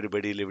thereafter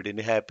everybody lived in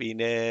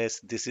happiness.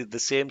 This is the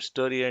same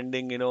story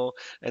ending,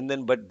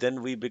 and but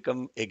then we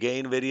become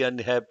again very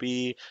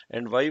unhappy.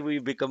 And why we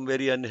become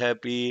very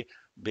unhappy?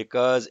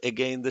 Because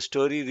again the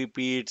story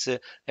repeats,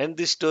 and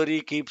this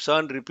story keeps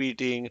on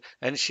repeating,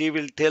 and she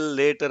will tell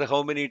later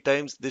how many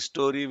times this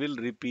story will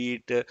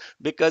repeat,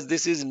 because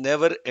this is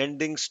never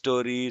ending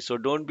story. So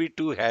don't be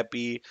too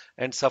happy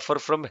and suffer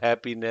from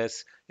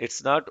happiness.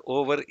 It's not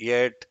over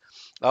yet.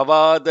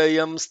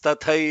 Avadayam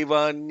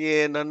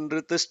stathaivanye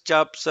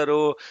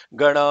nanritaschapsaro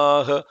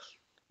ganah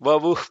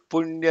Vavuh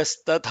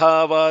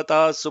punyastatha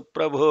vata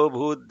suprabho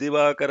bhut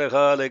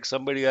divakaraha. Like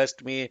somebody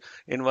asked me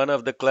in one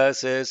of the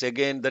classes,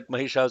 again that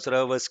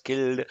Mahishasura was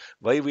killed.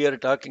 Why we are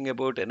talking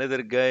about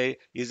another guy?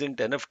 Isn't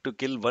enough to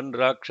kill one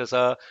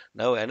Rakshasa?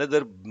 Now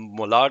another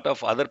lot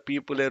of other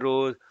people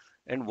arose.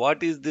 And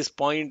what is this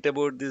point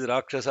about these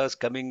Rakshasas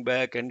coming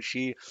back and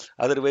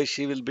otherwise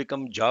she will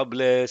become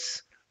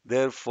jobless?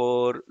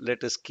 Therefore,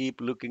 let us keep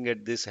looking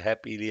at this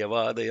happily.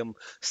 Avadayam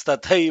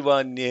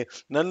stathaivanye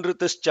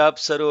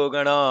ननृतश्चाप्सरो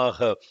गणाः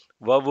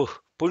ववुः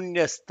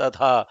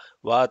पुण्यस्तथा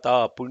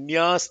वाता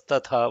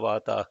पुण्यास्तथा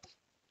वाता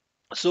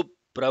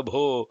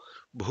सुप्रभो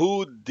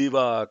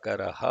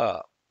भूद्दिवाकरः.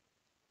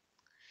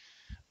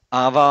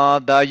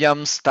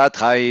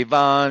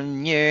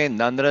 अवादयंस्तथैवान्ये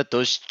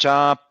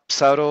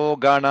ननृतुश्चाप्सरो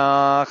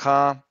गणाः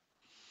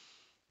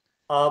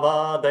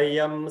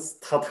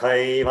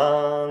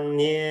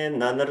अवादयंस्तथैवान्ये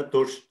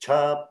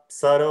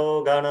ननर्तुश्चाप्सरो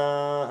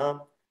गणाः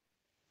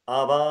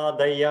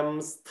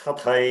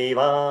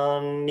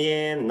अवादयंस्तथैवान्ये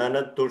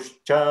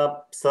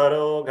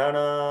ननतुश्चाप्सरो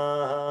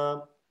गणाः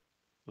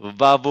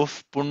ववुः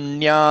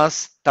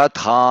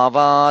पुण्यास्तथा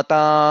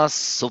वाताः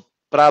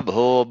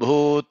सुप्रभो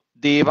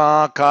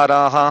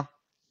भूद्दिवाकरः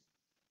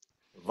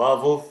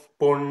ववुः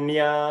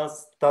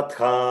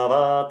पुण्यास्तथा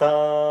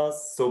वाताः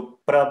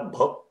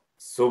सुप्रभो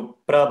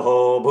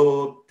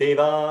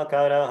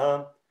भूत्तिवाकरः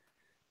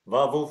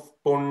ववुः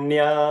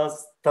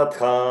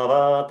पुण्यास्तथा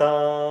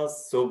वाताः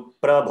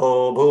सुप्रभो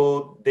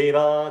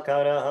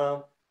भूद्दिवाकरः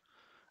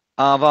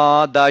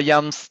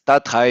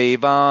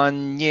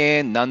अवादयंस्तथैवान्ये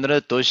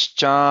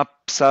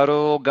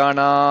ननृतुश्चाप्सरो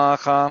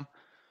गणाः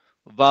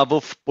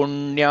ववुः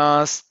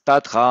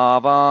पुण्यास्तथा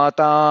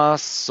वाताः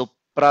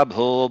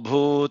सुप्रभो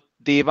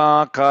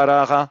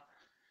भूद्दिवाकरः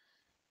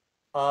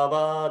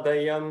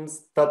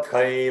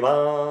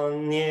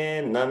अवादयंस्तथैवान्ये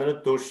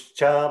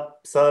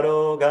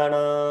ननृतुश्चाप्सरो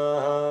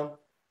गणाः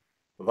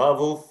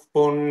ववुः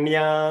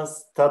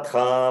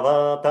पुण्यास्तथा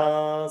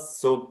वाताः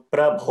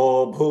सुप्रभो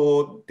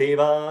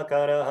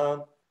भूद्दिवाकरः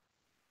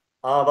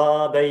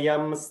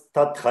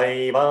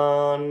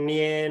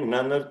अवादयंस्तथैवान्ये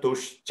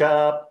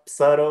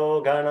ननतुश्चाप्सरो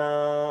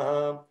गणाः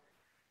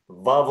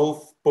ववुः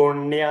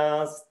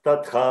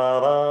पुण्यास्तथा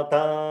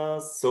वाताः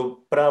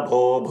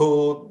सुप्रभो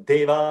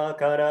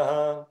भूद्दिवाकरः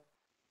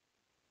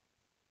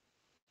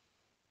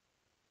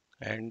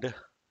And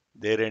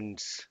there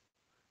ends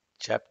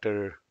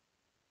chapter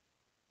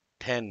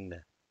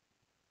 10,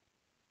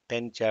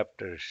 10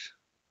 chapters,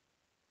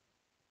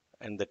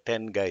 and the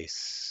 10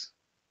 guys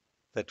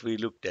that we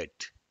looked at.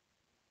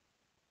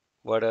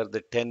 What are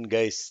the 10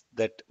 guys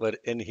that were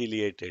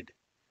annihilated?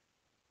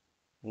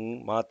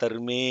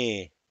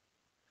 Matarme,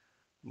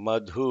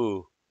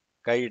 Madhu,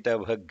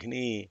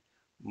 Kaitabhagni,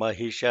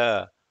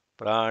 Mahisha,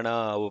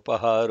 Prana,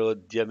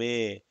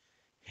 Upaharodyame,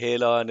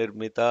 Hela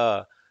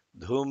Nirmita,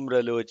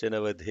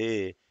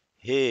 Dhumralochanavadhe,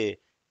 He,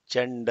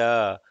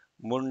 Chanda,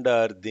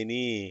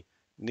 Mundardini,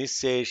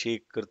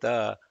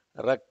 Nisseshikrita,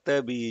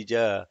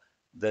 Raktabija,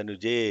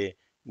 Danuje,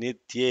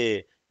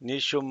 Nitye,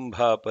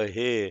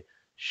 Nishumbhapahe,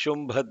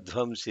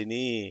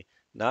 Shumbhadvamsini,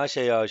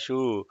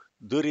 Nashayashu,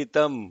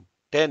 Duritam,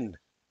 10.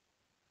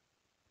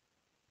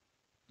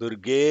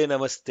 Durge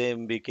Namaste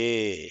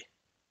Ambike.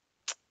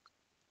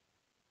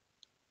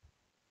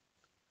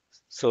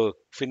 So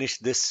finish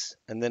this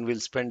and then we'll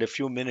spend a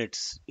few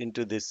minutes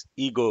into this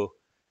ego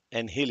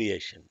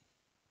annihilation.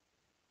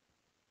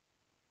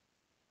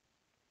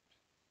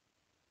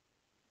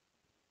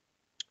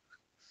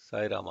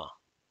 Sai Rama.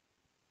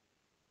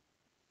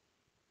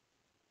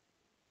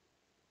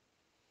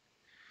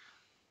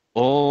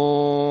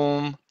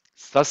 ॐ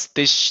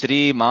स्वस्ति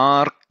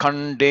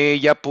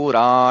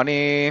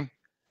श्रीमार्कण्डेयपुराणे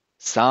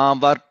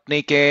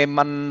सावर्णिके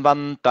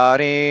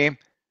मन्वन्तरे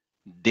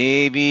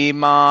देवीमाहात्म्ये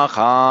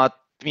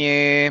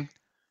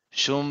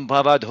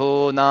शुम्भवधो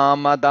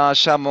नाम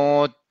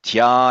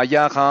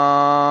दशमोऽध्यायः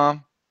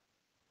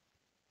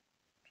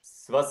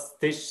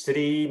स्वस्ति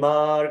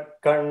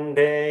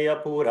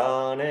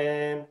श्रीमार्कण्डेयपुराणे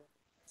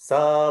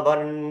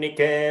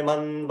सावर्णिके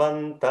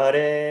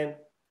मन्वन्तरे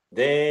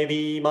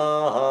देवी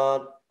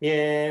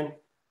माहात्म्ये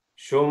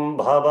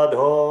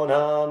शुम्भवधो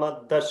नाम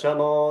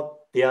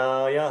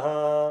दशमोऽध्यायः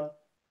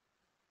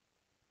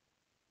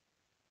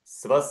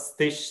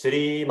स्वस्ति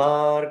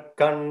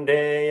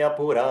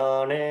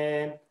श्रीमार्कण्डेयपुराणे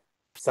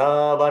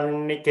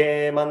सावर्णिके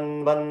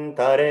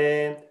मन्वन्तरे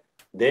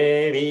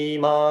देवी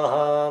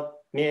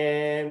माहात्म्ये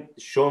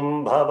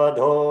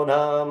शुम्भवधो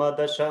नाम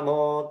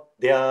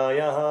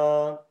दशमोऽध्यायः.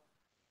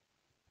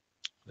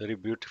 Very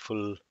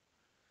beautiful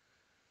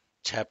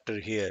chapter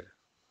here.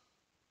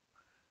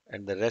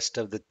 And the rest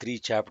of the 3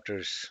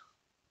 chapters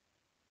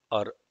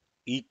are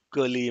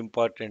equally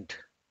important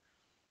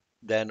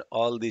than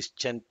all these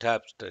 10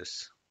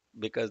 chapters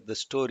because the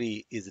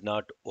story is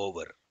not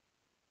over.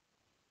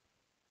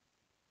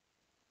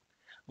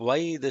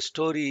 Why the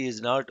story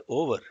is not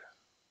over?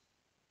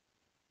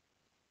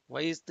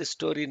 Why is the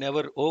story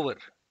never over?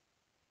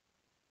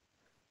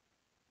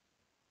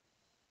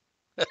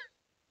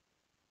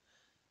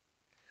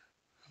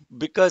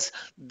 Because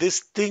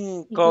this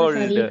thing Because called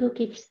our ego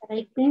keeps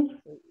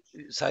cycling.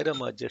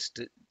 Sairama,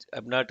 just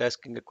I'm not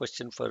asking a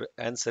question for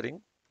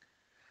answering.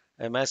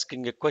 I'm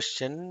asking a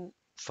question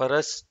for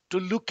us to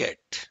look at.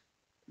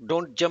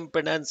 Don't jump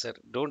and answer.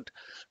 Don't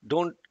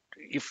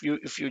if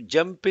you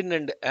jump in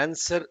and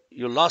answer,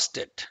 you lost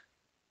it.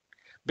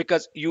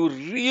 Because you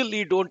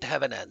really don't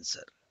have an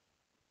answer.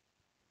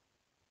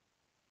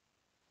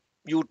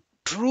 You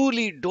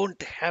truly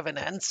don't have an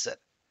answer.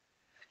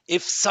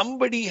 If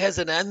somebody has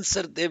an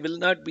answer, they will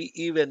not be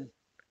even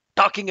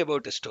talking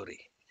about a story.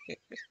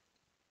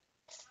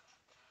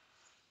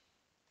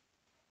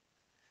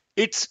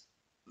 It's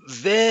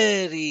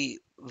very,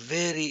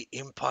 very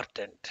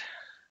important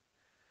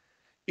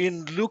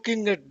in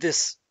looking at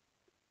this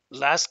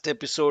last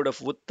episode of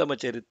Uttama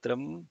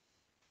Charitram,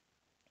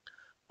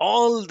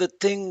 all the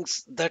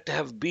things that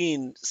have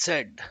been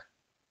said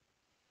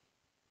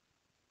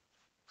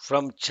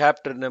from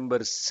chapter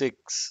number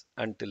 6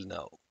 until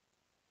now.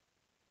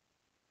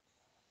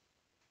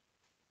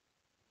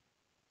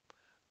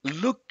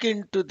 Look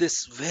into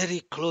this very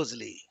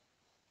closely.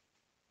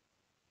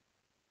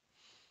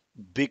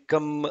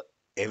 Become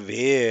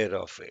aware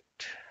of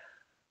it.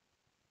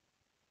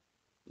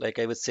 Like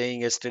I was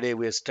saying yesterday,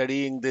 we are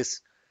studying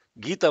this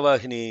Gita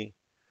Vahini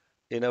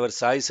in our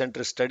Sai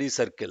Center study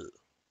circle.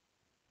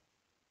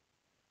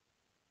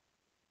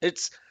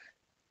 It's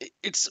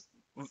it's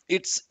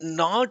it's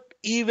not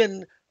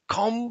even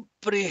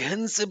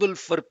comprehensible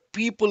for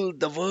people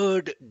the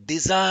word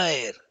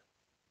desire.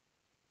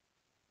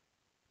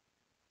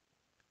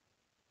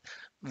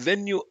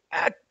 When you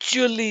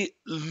actually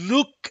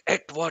look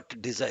at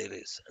what desire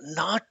is,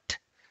 not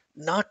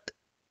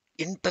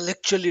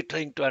intellectually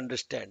trying to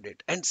understand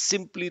it and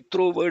simply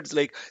throw words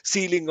like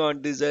ceiling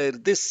on desire,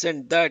 this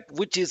and that,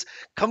 which is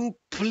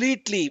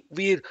completely,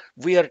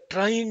 we are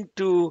trying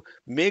to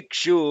make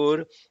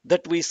sure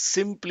that we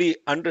simply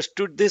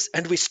understood this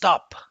and we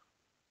stopped.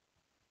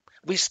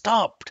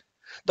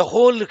 The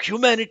whole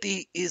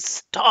humanity is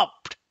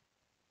stopped.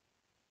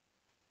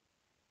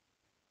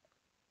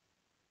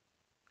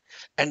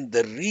 And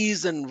the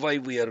reason why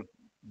we are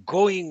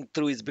going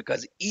through is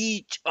because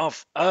each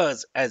of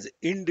us as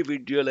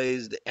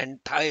individualized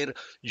entire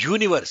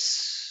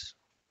universe,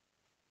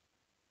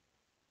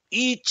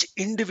 each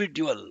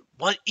individual,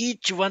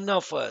 each one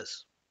of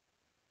us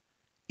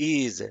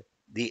is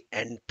the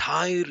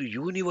entire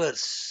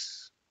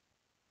universe.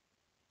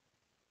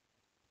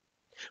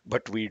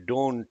 But we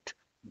don't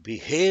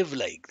behave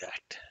like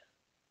that.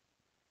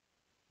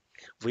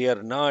 We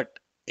are not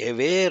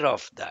aware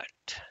of that.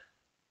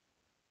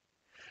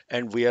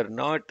 And we are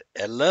not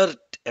alert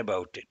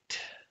about it.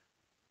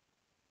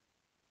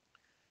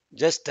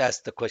 Just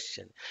ask the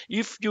question.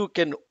 If you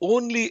can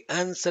only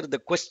answer the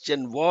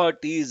question, what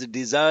is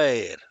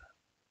desire?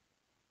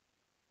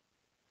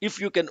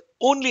 If you can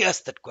only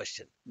ask that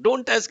question,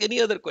 don't ask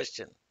any other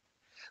question.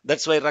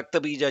 That's why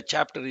Rakta Bija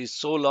chapter is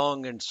so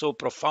long and so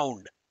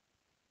profound.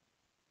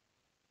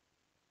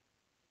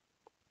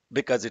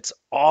 Because it's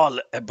all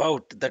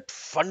about that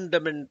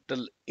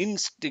fundamental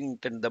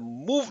instinct and the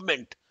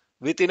movement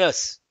within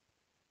us.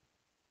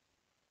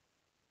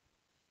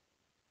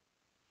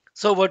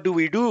 So what do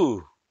we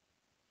do?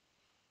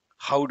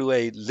 How do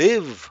I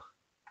live?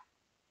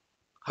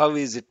 How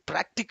is it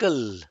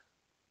practical?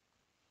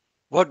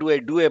 What do I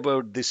do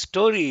about this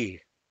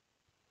story?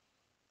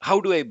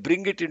 How do I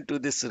bring it into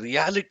this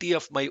reality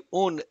of my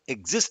own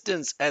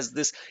existence as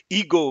this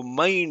ego,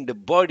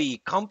 mind,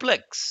 body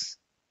complex?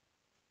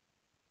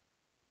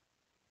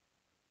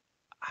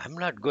 I'm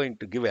not going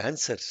to give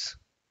answers.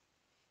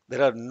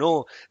 There are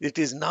no, it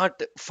is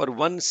not for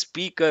one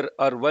speaker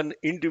or one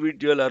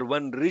individual or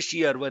one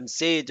rishi or one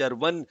sage or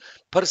one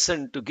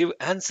person to give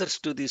answers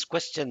to these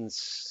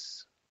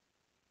questions.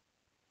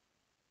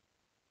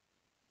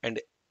 And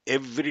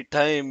every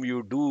time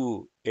you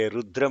do a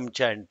Rudram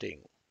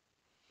chanting,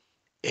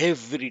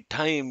 every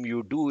time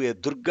you do a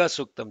Durga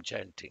Suktam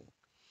chanting,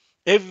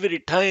 every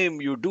time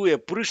you do a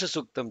Purusha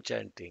Suktam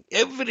chanting,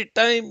 every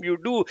time you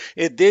do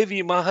a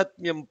Devi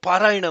Mahatmyam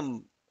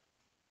Parayanam,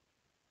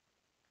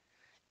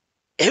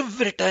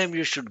 every time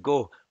you should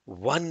go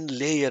one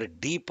layer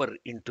deeper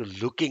into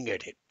looking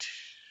at it.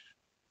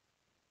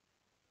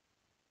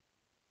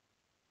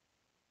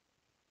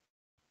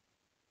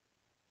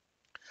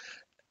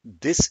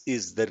 This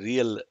is the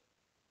real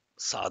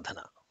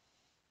sadhana.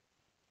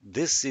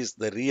 This is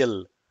the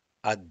real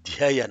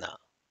adhyayana.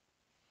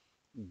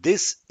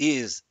 This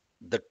is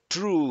the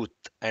truth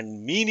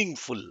and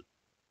meaningful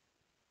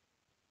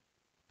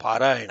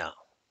parayana.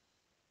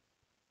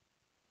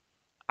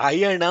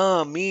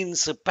 Ayana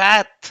means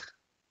path.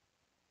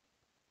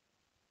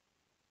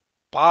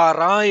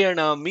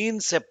 Parayana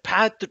means a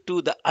path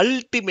to the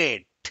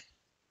ultimate.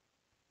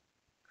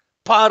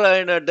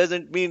 Parayana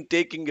doesn't mean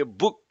taking a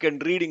book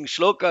and reading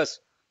shlokas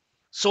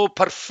so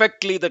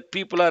perfectly that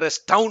people are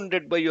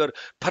astounded by your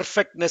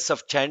perfectness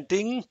of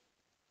chanting.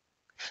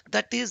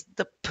 That is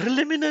the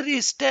preliminary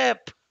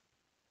step.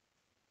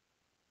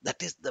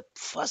 That is the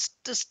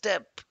first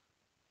step.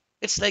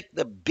 It's like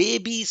the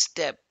baby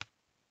step.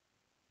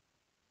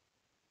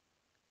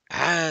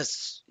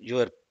 As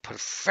your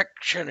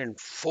perfection and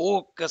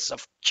focus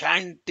of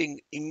chanting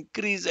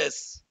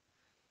increases,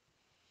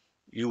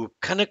 you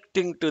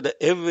connecting to the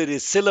every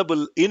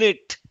syllable in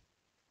it,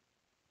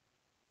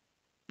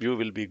 you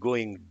will be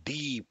going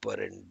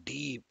deeper and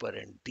deeper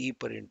and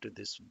deeper into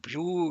this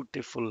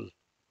beautiful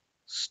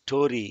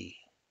story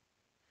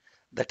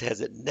that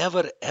has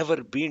never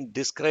ever been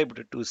described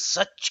to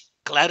such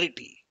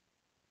clarity.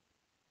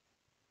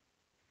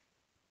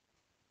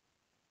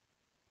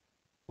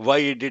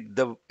 Why did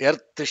the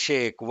earth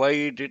shake?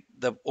 Why did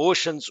the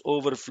oceans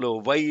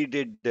overflow? Why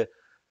did the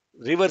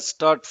rivers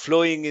start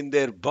flowing in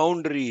their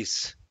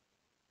boundaries?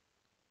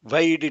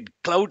 Why did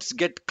clouds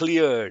get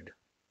cleared?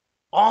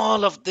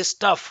 All of this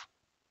stuff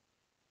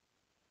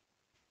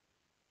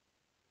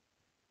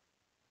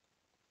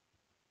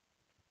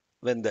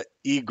when the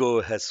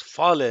ego has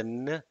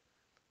fallen,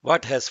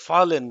 what has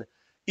fallen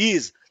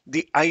is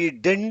the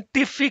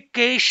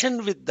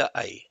identification with the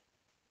I.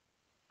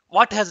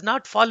 What has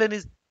not fallen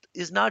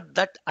is not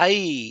that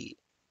I.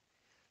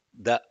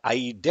 The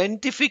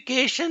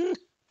identification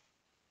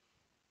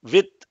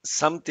with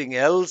something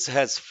else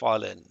has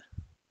fallen.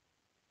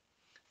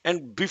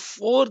 And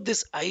before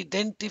this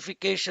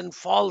identification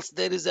falls,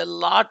 there is a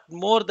lot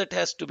more that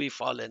has to be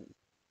fallen.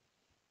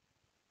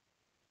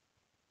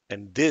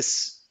 And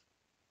this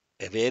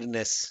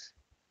awareness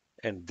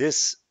and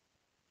this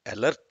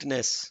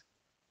alertness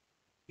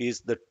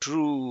is the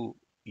true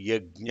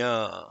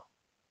yajna.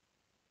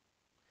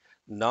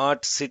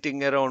 Not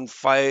sitting around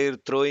fire,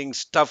 throwing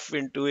stuff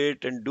into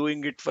it and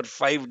doing it for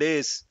 5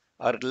 days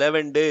or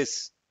 11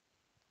 days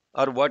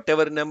or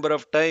whatever number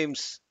of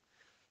times.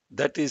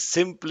 That is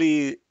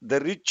simply the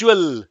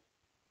ritual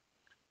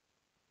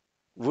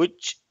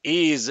which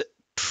is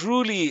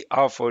truly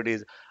offered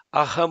is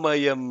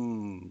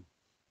ahamayam.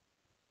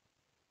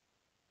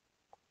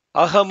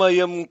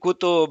 Ahamayam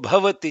kuto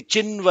bhavati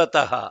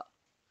chinvataha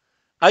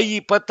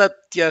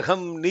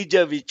aipatatyaham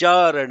nija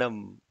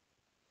vicharanam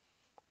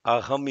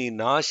ahami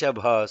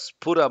nashabha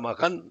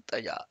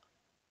spuramahantaya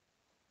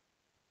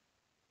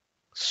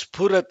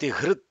spurati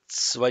hrit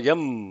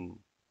swayam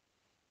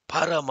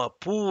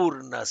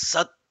paramapurna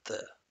sat.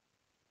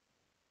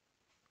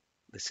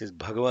 This is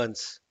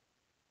Bhagavan's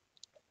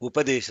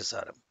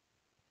Upadeshasaram.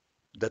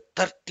 The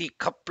 30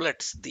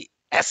 couplets, the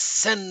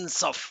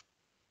essence of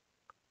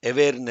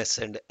awareness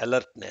and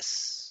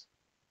alertness.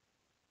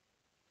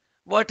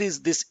 What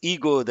is this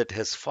ego that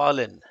has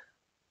fallen?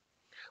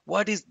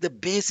 What is the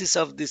basis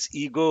of this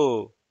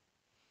ego?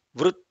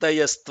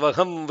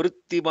 Vrittayastvaham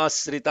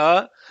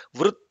vrittimasrita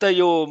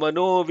vrittayo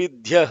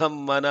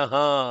manovidyaham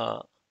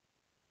manaha.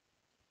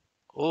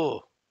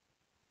 Oh,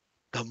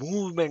 the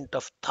movement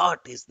of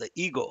thought is the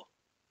ego.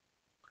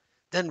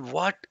 Then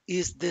what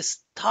is this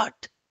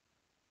thought?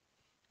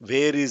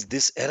 Where is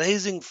this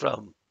arising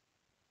from?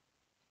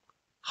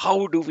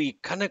 How do we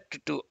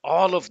connect to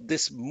all of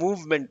this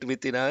movement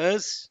within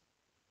us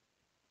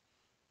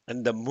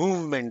and the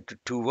movement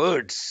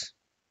towards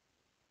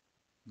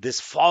this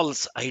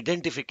false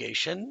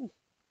identification?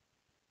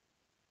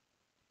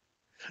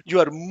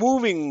 You are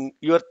moving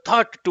your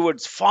thought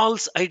towards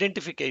false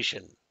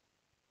identification.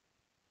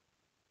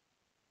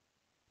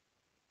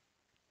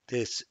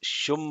 This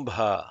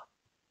Shumbha,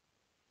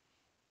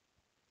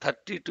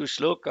 32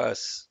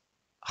 shlokas,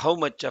 how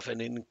much of an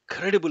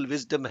incredible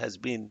wisdom has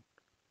been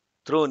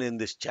thrown in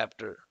this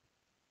chapter.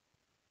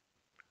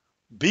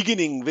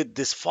 Beginning with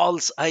this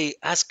false I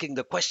asking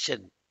the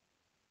question,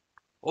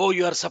 oh,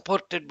 you are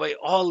supported by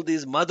all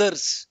these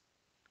mothers.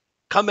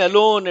 Come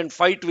alone and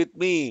fight with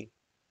me,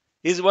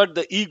 is what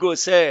the ego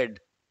said.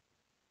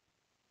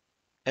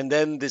 And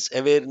then this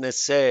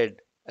awareness said,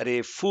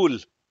 Arey fool,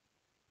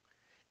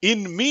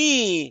 in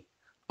me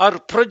are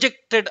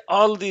projected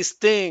all these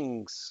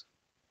things,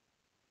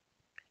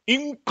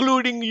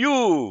 including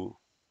you.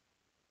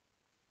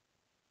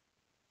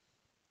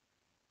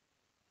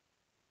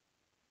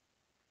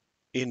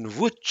 In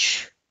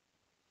which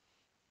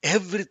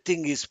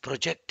everything is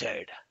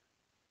projected.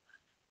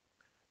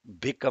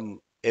 Become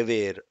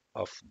aware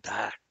of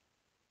that.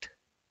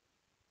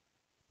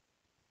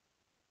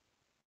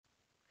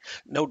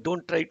 Now,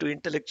 don't try to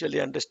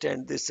intellectually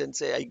understand this and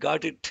say, I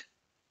got it.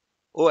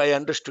 Oh, I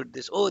understood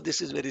this. Oh,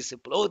 this is very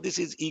simple. Oh, this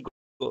is ego.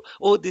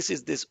 Oh, this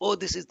is this. Oh,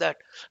 this is that.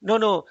 No,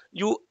 no.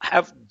 You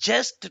have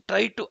just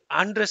tried to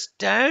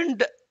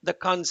understand the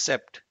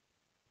concept.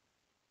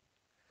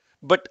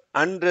 But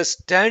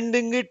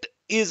understanding it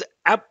is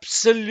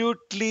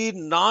absolutely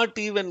not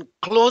even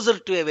closer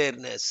to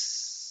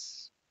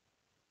awareness.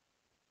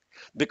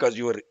 Because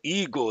your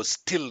ego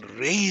still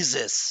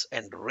raises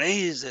and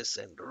raises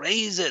and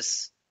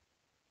raises.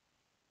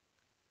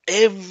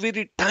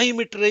 Every time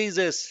it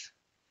raises.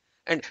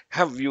 And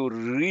have you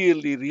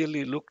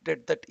really looked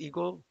at that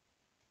ego?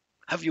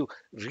 Have you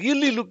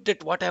really looked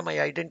at what am I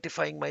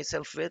identifying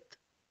myself with?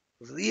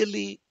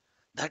 Really?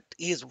 That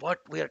is what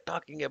we are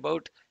talking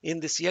about in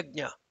this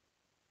yajna.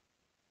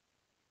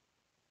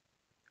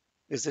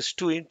 Is this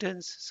too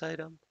intense,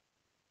 Sairam?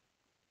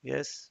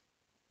 Yes?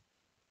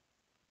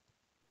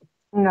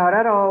 Not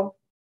at all.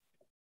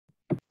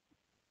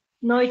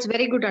 No, it's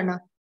very good,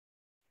 Anna.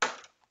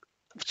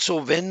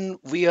 So when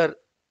we are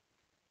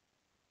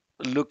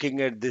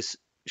looking at this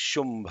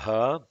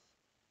Shumbha,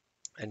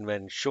 and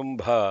when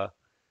Shumbha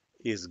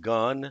is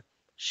gone,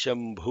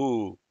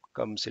 Shambhu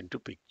comes into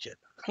picture.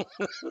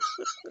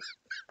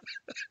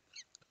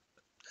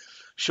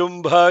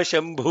 Shumbha,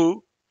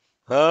 Shambhu,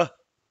 huh?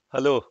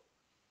 Hello.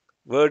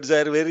 Words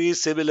are very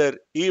similar.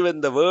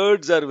 Even the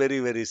words are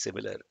very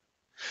similar.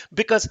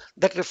 Because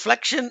that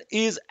reflection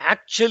is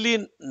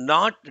actually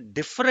not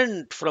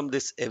different from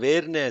this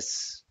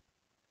awareness.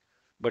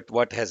 But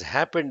what has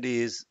happened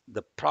is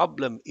the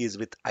problem is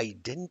with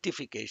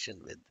identification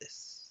with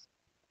this.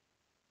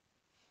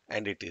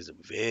 And it is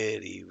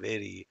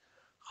very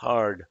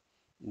hard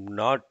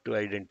not to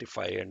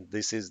identify. And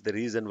this is the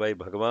reason why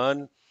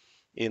Bhagavan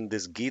in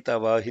this Gita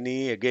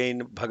Vahini,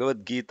 again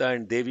Bhagavad Gita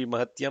and Devi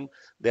Mahatyam,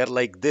 they're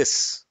like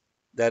this.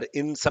 They're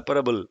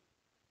inseparable.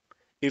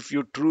 If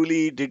you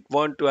truly did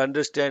want to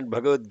understand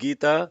Bhagavad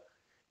Gita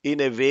in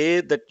a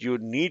way that you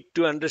need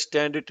to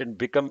understand it and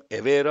become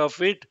aware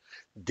of it,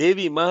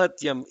 Devi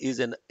Mahatyam is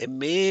an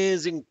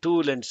amazing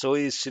tool, and so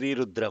is Sri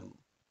Rudram.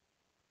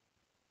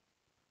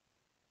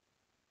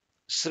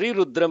 Sri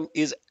Rudram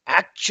is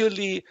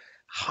actually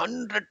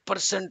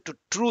 100%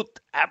 truth,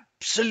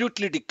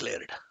 absolutely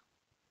declared.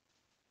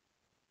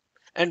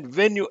 And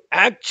when you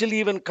actually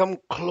even come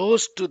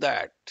close to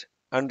that,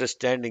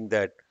 understanding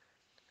that,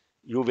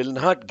 you will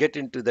not get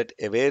into that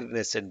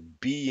awareness and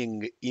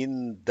being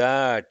in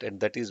that, and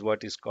that is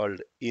what is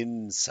called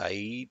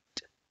insight.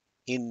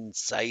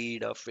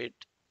 Inside of it,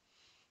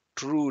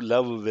 true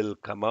love will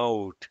come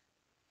out.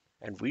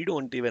 And we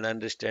don't even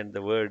understand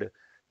the word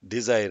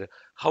desire.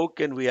 How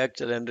can we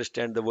actually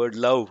understand the word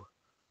love?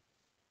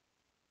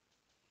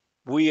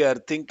 We are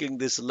thinking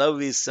this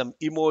love is some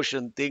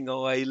emotion thing.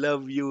 Oh, I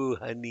love you,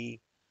 honey.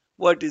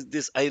 What is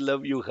this I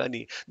love you,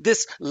 honey?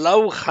 This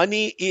love,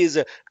 honey, is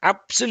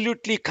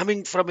absolutely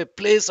coming from a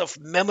place of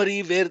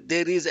memory where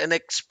there is an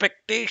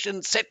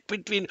expectation set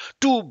between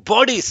two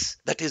bodies.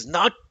 That is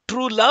not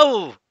true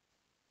love.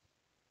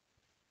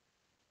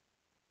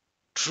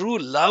 True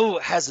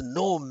love has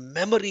no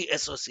memory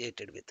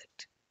associated with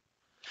it.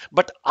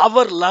 But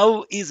our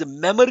love is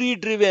memory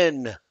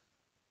driven.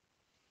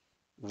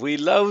 We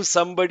love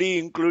somebody,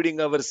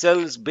 including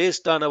ourselves,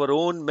 based on our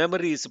own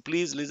memories.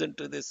 Please listen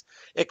to this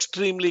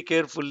extremely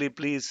carefully,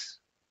 please.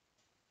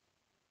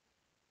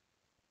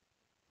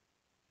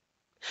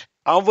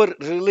 Our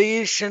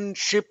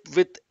relationship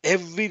with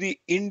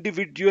every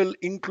individual,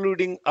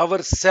 including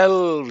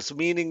ourselves,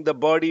 meaning the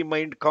body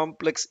mind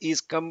complex,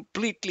 is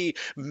completely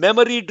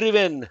memory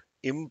driven,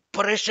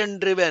 impression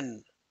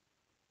driven.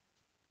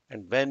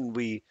 And when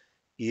we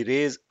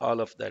erase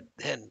all of that,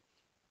 then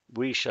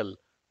we shall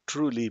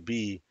truly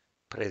be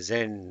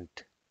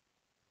present.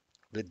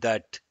 With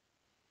that,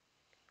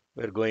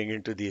 we're going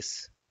into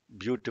this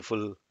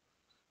beautiful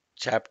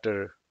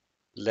chapter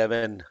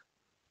 11,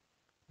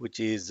 which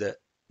is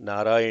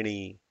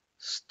Narayani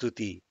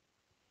Stuti,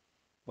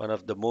 one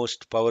of the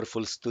most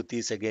powerful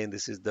stutis. Again,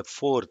 this is the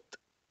fourth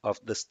of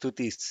the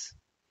stutis.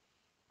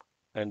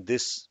 And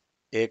this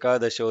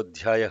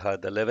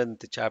Ekadashodhyayaha, the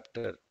 11th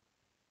chapter,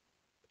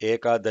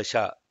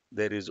 Ekadasha,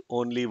 there is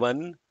only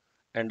one,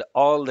 and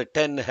all the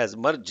 10 has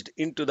merged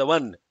into the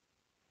one.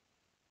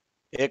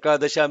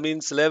 Ekadasha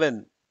means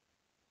 11.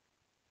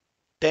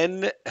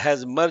 10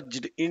 has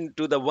merged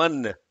into the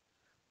one.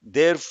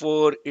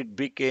 Therefore, it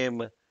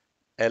became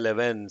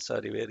 11.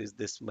 Sorry, where is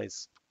this? My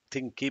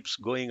thing keeps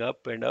going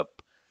up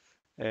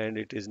and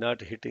it is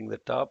not hitting the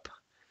top.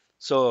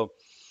 So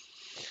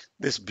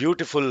this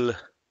beautiful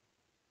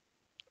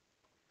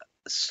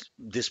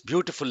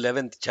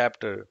 11th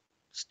chapter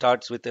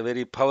starts with a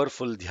very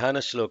powerful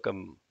dhyana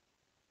shlokam,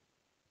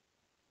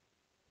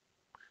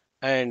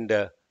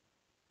 and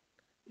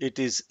it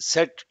is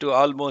set to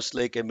almost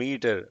like a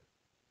meter.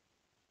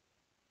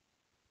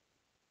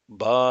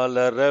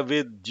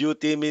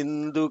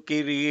 Balaravidyutimindu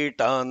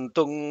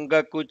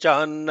kiritantunga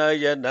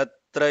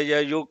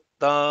kuchannayanatraya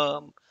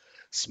yuktam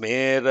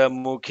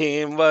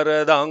स्मेरमुखीं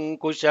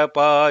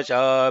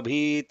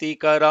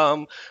वरदाङ्कुशपाशाभीतिकरां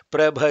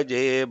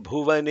प्रभजे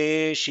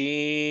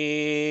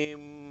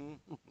भुवनेशीम्.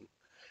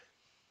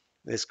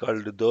 This is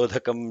called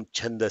Dodhakam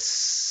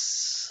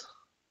Chandas.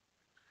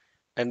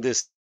 And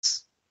this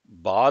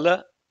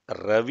Bala,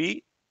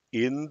 Ravi,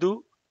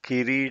 Indu,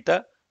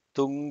 Kirita,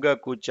 Tunga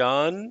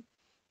Kuchan,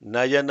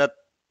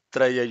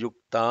 Nayanatraya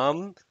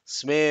Yuktam,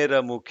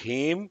 Smera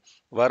Mukhim,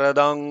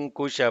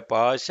 Varadankusha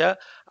Pasha,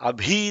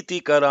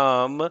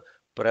 Abhitikaram,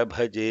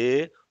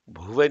 Prabhaje,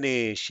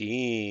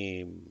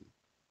 Bhuvaneshim.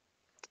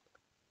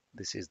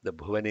 This is the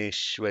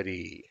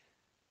Bhuvaneshwari.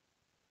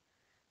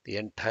 The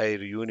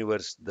entire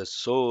universe, the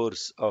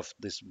source of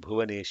this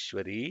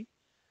Bhuvaneshwari,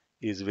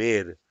 is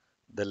where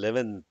the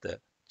 11th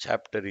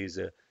chapter is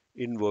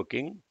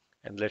invoking.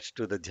 And let's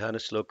do the Dhyana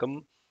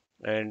Slokam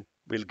and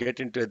we'll get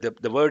into it.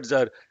 The words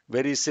are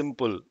very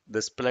simple.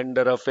 The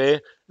splendor of a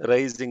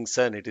rising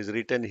sun. It is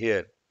written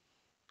here.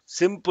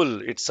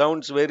 Simple. It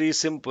sounds very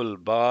simple.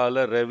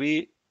 Bala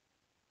Ravi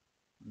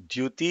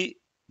Dyuti.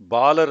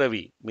 Bala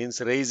Ravi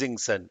means rising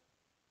sun.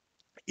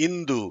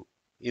 Indu.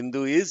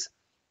 Indu is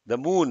the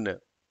moon.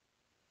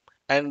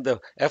 And the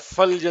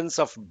effulgence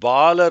of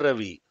Bala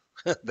Ravi,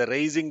 the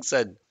rising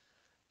sun,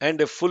 and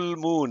a full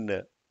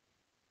moon,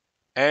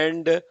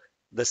 and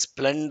the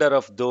splendor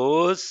of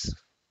those,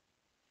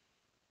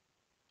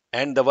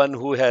 and the one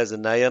who has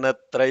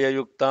Nayanatraya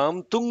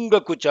Yuktam Tunga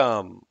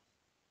Kucham.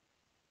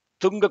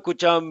 Tunga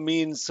Kucham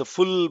means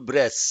full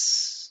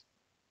breasts.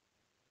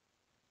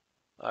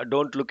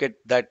 Don't look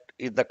at that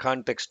in the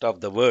context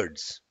of the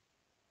words.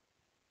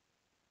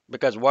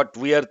 Because what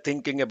we are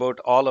thinking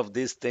about, all of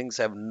these things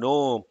have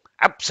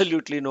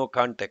absolutely no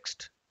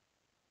context.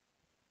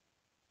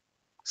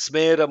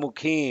 Smera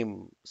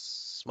Mukhim,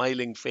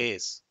 smiling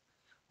face.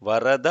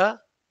 Varada,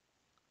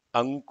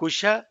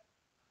 Ankusha,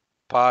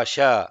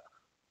 Pasha.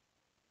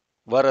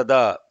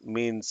 Varada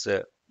means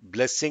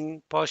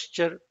blessing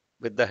posture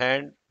with the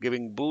hand,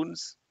 giving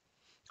boons.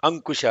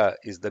 Ankusha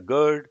is the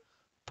gourd.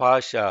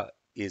 Pasha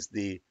is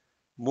the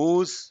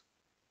moose.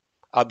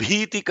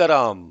 Abhiti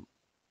Karam,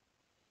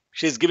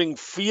 she is giving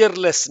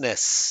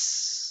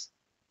fearlessness.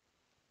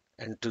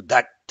 And to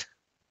that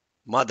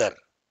mother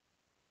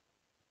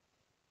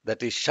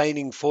that is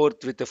shining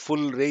forth with a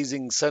full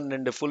rising sun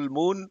and a full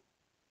moon,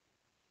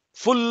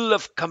 full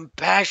of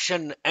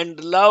compassion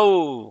and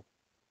love,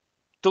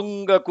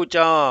 Tunga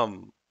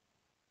Kucham,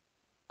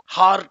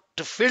 heart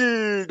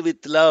filled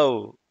with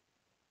love,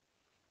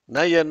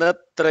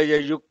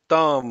 Nayanatraya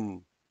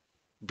Yuktam,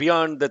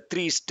 beyond the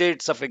three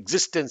states of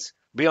existence,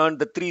 beyond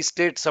the three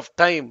states of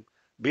time,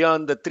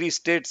 beyond the three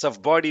states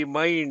of body,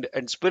 mind,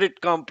 and spirit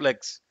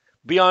complex,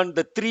 beyond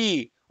the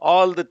three,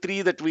 all the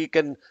three that we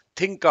can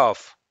think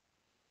of.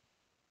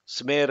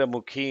 Smera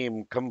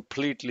Mukhim,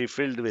 completely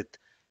filled with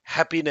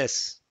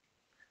happiness,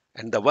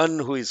 and the one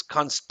who is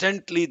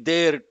constantly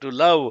there to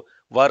love,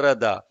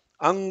 Varada,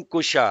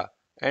 Ankusha,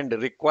 and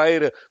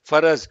require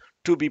for us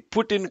to be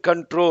put in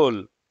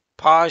control,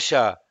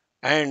 Pasha,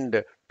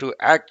 and to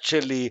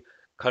actually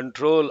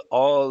control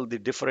all the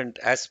different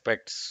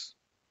aspects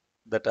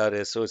that are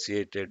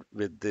associated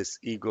with this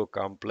ego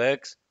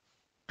complex,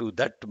 to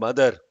that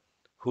mother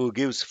who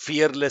gives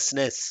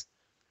fearlessness,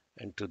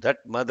 and to that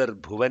mother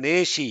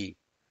Bhuvaneshi,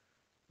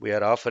 we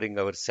are offering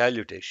our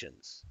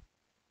salutations.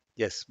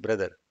 Yes,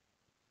 brother.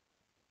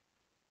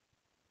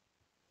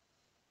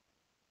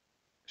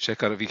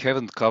 Shekhar, we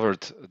haven't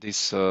covered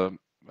this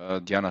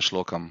Dhyana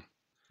Shlokam.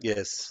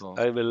 Yes, So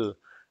I will.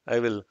 I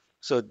will.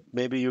 So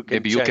maybe you can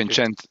maybe you can chant it.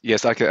 chant.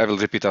 Yes, I will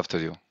repeat after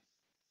you.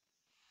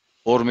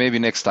 Or maybe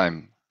next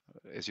time,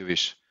 as you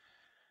wish.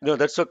 No,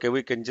 that's okay.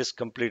 We can just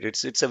complete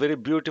it. It's a very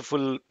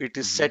beautiful. It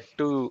is Mhm. set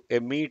to a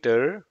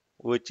meter,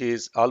 which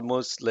is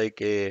almost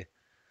like a.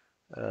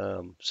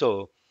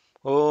 So,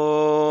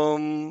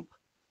 Om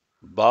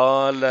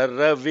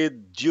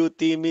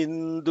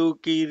Balaravidyutimindu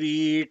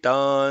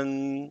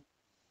Kiritan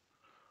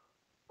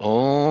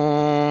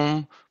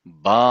Om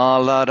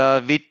Balara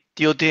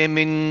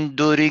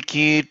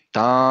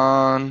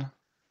Vidyutimindurikirtan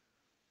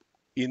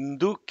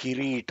Indu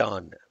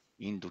Kiritan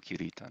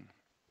Indukiritan.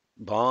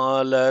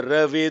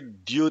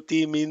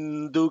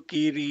 Balaravidyutimindu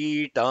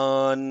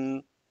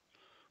Kiritan.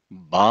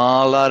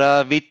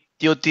 Balara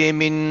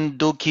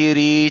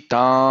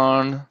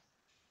Vidyutimindukiritan.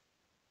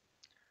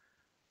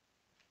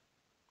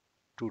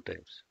 Two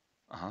times.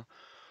 Uh-huh.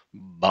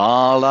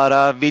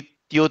 Balara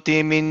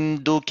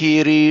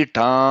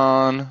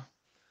Vidyutimindukiritan.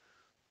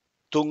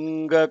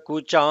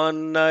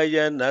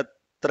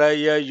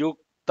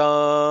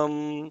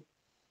 तुङ्गकुचान्नयनत्रययुक्ताम्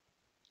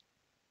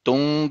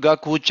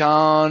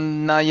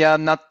Tungakuchanaya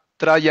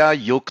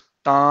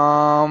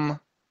Yuktam.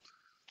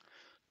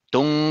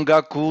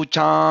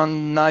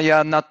 Tungakuchanaya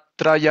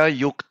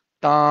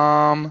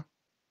Yuktam.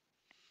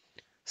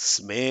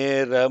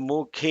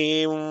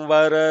 स्मेरमुखीं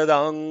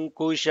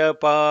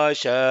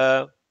वरदाङ्कुशपाश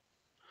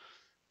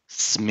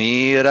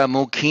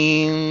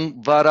Smeramukhin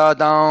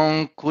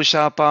Varadam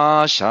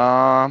Kushapasha.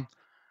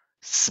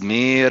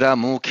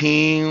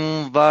 Smeramukhin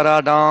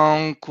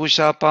Varadam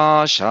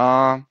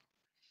Kushapasha.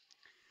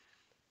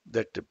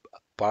 that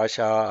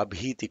pasha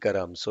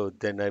abhitikaram. So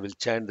then I will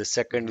chant the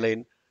second Mhm.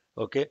 line.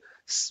 Okay.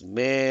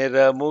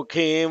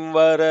 स्मेरमुखीं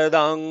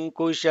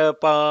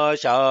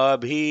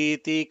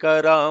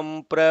वरदाङ्कुशपाशाभीतिकरां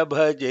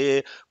प्रभजे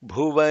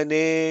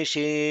भुवनेशीम्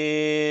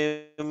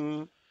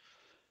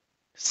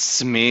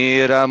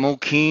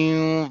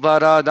Smeramukhin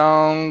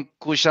Varadam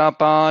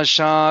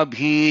Kushapasha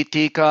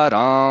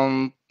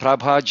Bhitikaram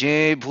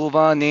Prabhaje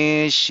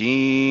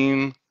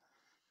Bhuvaneshim.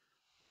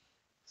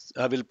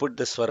 I will put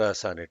the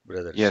swaras on it,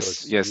 brother. So Yes,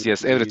 it's yes,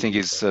 yes. Everything easy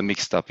is for.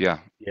 mixed up. Yeah.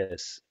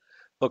 Yes.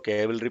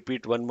 Okay, I will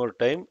repeat one more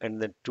time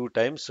and then two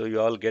times so you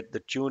all get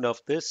the tune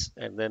of this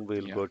and then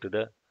we'll Yeah. go to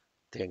the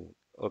thing.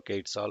 Okay,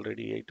 it's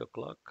already 8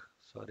 o'clock.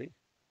 Sorry.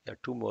 Yeah,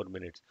 2 more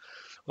minutes.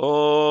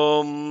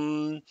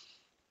 Om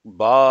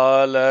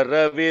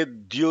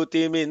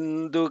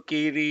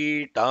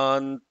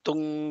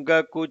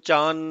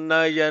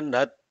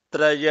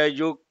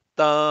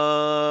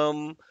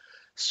बालरविद्युतिमिन्दुकिरीटान्तुङ्गकुचान्नयनत्रययुक्ताम्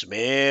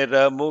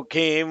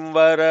स्मेरमुखीं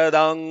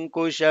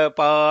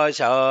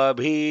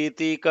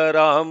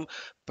वरदाङ्कुशपाशाभीतिकरां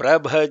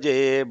प्रभजे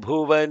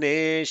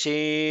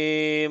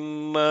भुवनेशीम्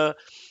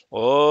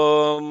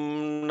Om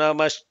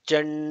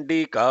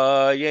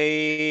नमश्चण्डिकायै.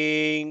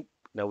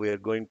 Now we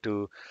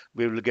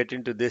will get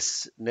into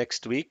this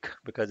next week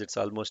because it's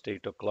almost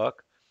 8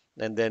 o'clock.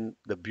 And then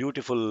the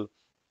beautiful,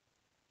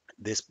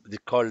 this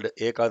called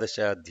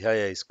Ekadasha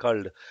Adhyaya is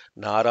called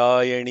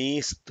Narayani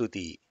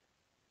Stuti.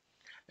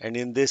 And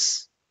in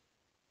this,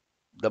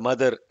 the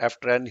mother,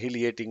 after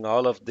annihilating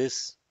all of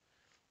this,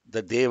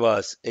 the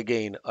Devas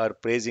again are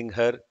praising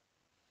her.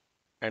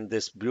 And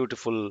this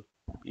beautiful,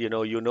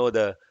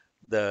 the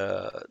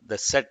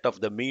set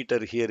of the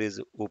meter here is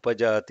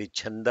Upajati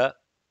Chanda,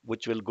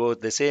 which will go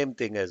the same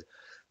thing as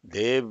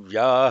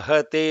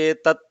Devyahate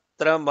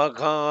Tatra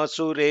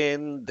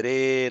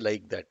Maghasurendre,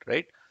 like that,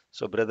 right?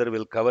 So, brother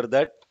will cover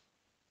that.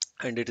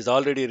 and it is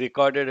already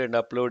recorded and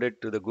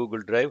uploaded to the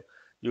Google Drive.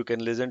 You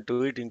can listen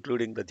to it,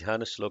 including the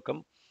Dhyana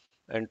Slokam.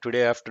 And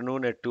today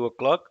afternoon at 2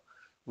 o'clock,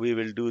 we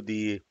will do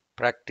the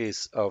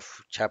practice of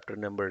chapter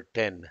number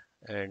 10.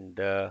 And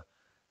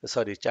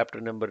sorry,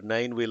 chapter number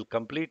 9 we'll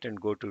complete and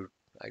go to,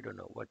 I don't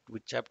know,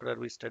 which chapter are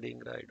we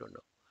studying? I don't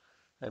know.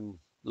 I'm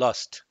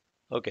lost.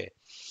 Okay.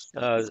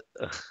 Uh,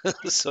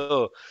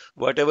 so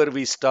whatever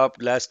we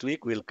stopped last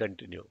week, we'll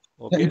continue.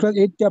 Yeah, Okay. it was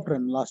 8th chapter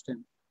last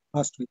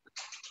week.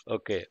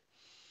 Okay.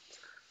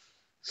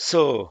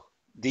 So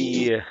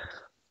the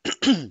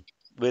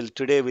well,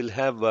 today we'll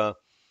have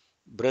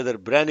Brother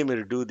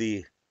Branimir do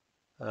the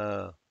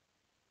uh,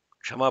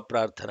 Kshama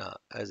Prarthana,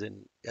 as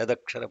in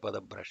Yadakshara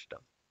Pada Brashta.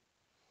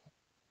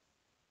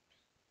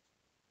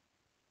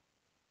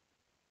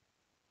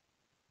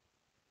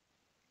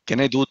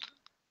 Can I do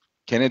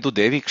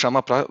Devi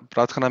Kshama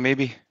Prarthana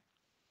maybe?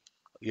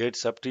 Yeah,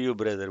 it's up to you,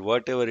 brother.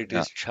 Whatever it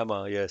Yeah. is,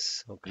 Kshama,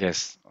 yes. Okay.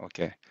 Yes.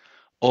 Okay.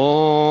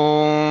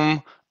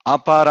 Om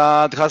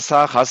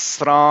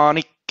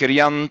aparadhasahasrani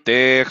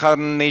kriyante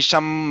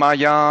harnisham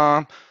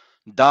maya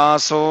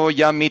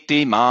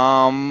dasoyamiti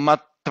mam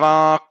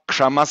matva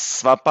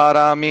kshamasva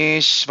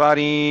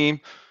parameshwari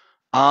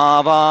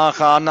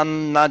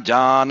avahanan na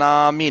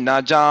janami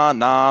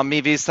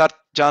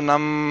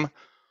visarjanam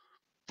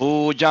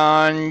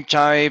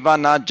pujanchaiva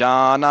na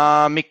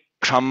janami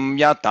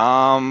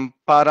kshamyatam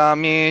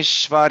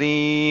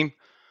parameshwari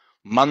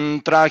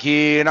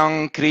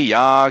Mantrahinam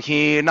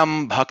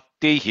kriyahinam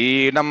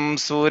bhaktihinam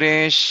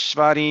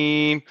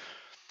sureshwari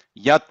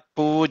Yat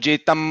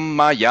pujitam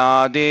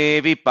maya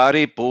devi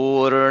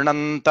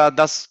paripurnam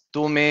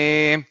tadastu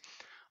me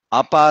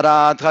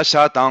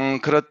Aparadhashatam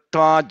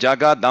krutva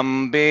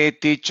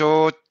jagadambeti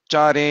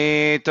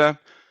chocharet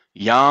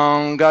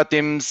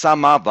Yangatim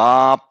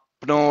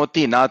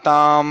samavapnoti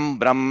natam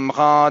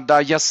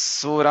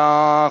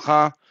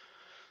brahmadayasuraha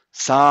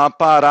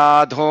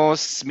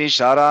Saparadhosmi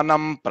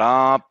sharanam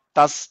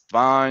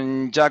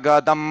praptastvam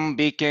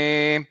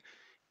jagadambike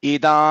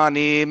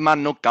idani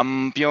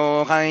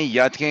manukampyo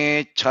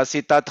yathe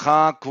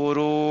tatha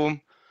kuru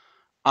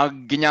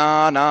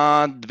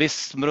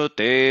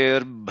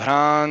ajnanadvismruter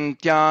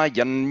bhrantya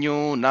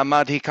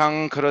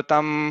yanyunamadhikam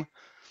khrutam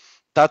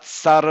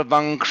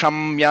tatsarvam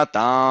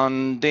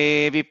kshamyatam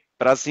devi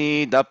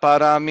prasida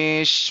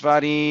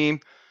parameshwari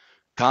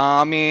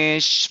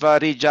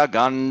कामेश्वरि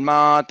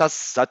जगन्मातः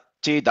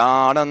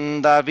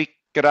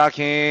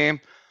सच्चिदानन्दविग्रहे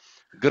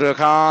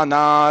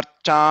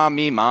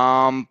गृहाणार्चामि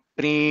मां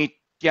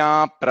प्रीत्या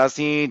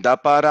प्रसीद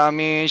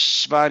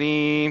परमेश्वरी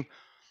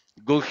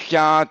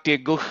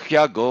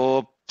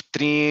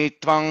गुह्यातिगुह्यगोप्त्री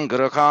त्वं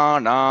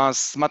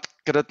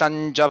गृहाणास्मत्कृतं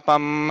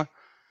जपम्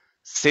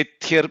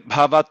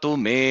सिद्धिर्भवतु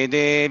मे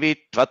देवि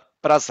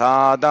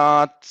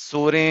त्वत्प्रसादात्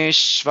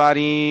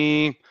सुरेश्वरी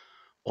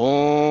ॐ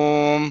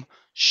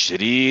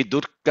Shri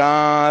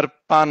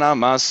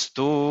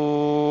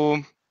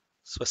Durgarpanamastu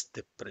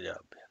Swasti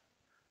Prajabhya.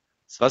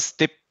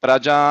 Swasti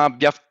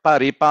Prajabhyah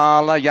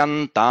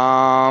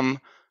Paripalayantam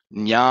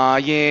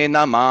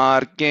Nyayena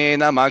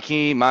Margena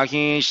Mahi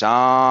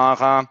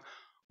Mahishaha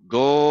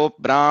Go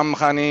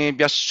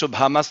Brahmanebhyah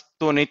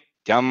Shubhamastu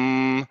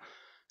Nityam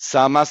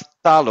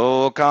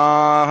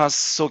Samastalokaha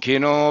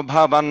Sukhino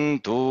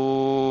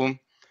Bhavantu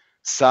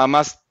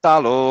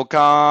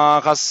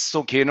Samastalokaha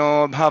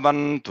Sukhino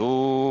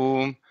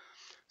Bhavantu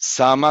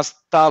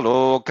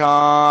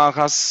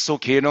Samastalokaha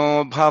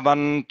Sukhino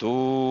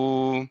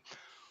Bhavantu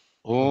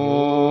Om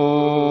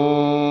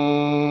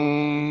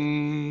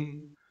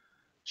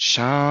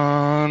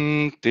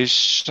Shanti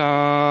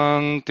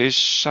Shanti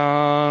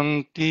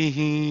Shanti.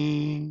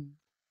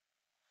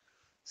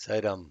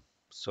 Sairam.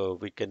 So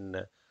we can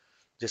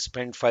just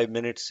spend 5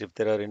 minutes if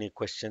there are any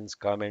questions,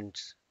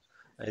 comments.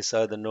 I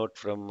saw the note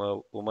from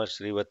Uma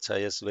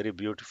Srivatsayas, very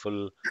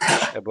beautiful,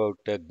 about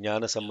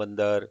Jnana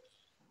Sambandar,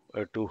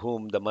 to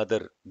whom the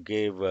mother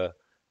gave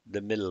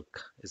the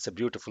milk. It's a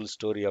beautiful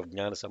story of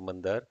Jnana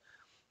Sambandar.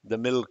 The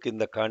milk in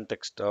the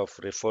context of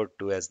referred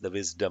to as the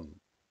wisdom,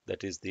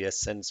 that is the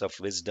essence of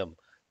wisdom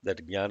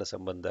that Jnana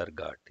Sambandar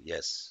got.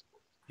 Yes.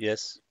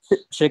 Yes.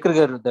 Shekhar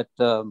garu, that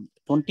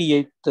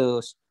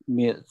 28th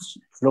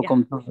శ్లోకం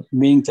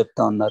meaning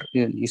చెప్తా అన్నారు.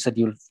 You said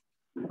you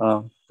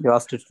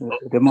asked to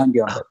remind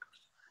you on that.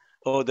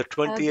 Oh, the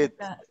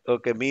 28th.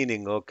 Okay,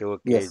 meaning. Okay.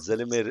 Yes.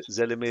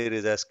 Zalimir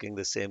is asking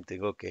the same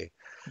thing. Okay.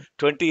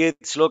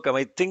 28th slokam.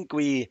 I think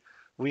we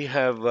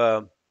have.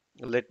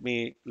 Let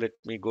me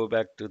go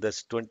back to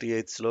this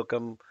 28th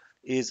slokam.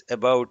 Is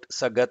about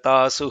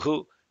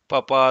Sagatasuhu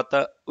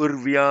Papata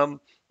Urvyam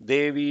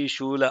Devi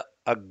Shula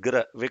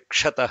Agra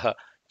Vikshataha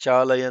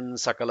Chalayan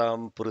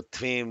Sakalam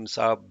Prithvim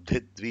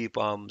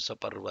Sabdhidvipam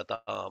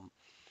Saparvatam.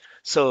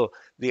 So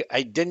the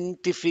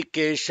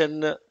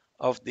identification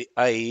of the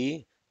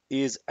eye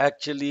is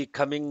actually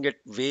coming at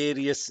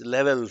various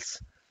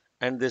levels,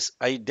 and this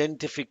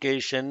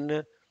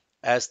identification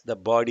as the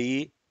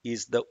body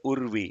is the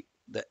urvi,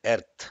 the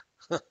earth.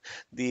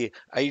 The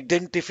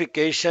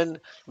identification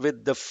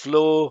with the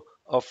flow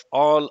of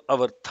all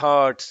our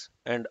thoughts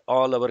and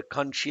all our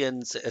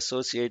conscience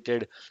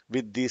associated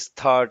with these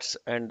thoughts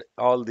and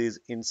all these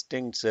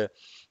instincts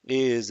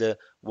is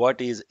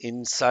what is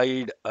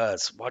inside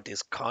us, what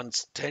is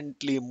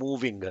constantly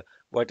moving.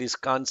 What is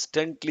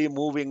constantly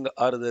moving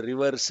are the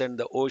rivers and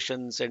the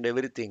oceans and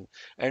everything.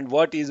 And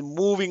what is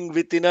moving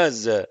within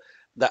us, the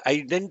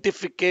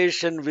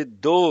identification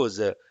with those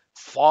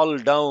fall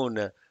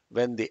down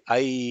when the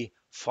I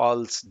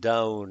falls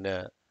down.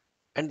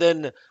 And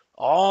then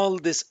all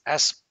this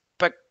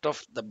aspect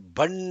of the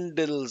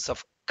bundles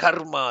of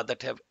karma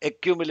that have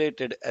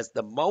accumulated as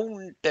the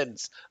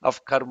mountains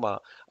of karma,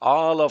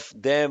 all of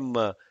them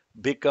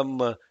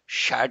become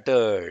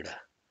shattered.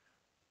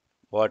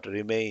 What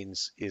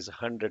remains is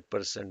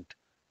 100%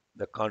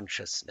 the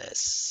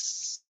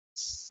consciousness.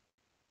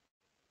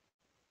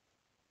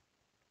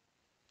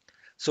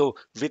 So,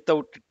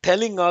 without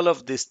telling all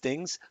of these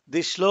things,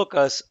 these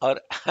shlokas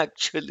are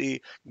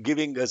actually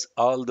giving us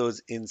all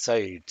those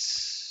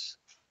insights.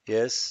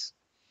 Yes,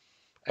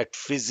 at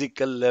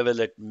physical level,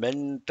 at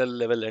mental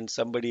level, and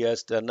somebody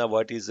asked Anna,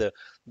 what is a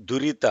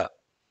durita?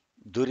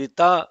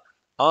 Durita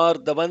are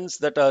the ones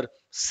that are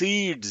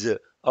seeds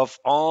of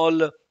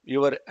all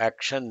your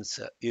actions,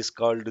 is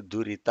called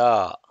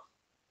durita.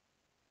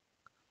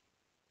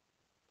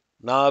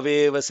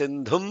 Naveva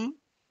sindhum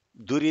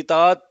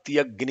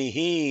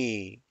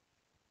duritatyagnihi.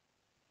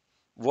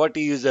 What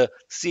is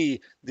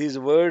see, these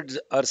words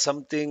are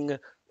something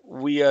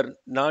we are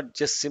not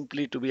just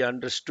simply to be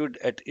understood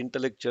at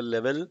intellectual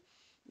level.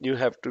 You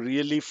have to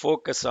really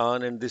focus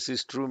on, and this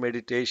is true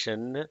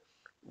meditation.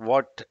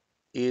 What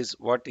is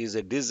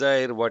a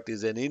desire, what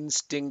is an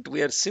instinct?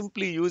 We are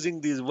simply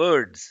using these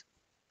words.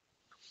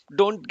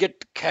 Don't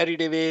get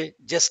carried away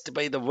just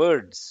by the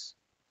words.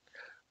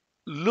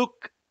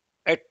 Look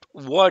at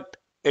what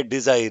a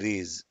desire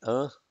is.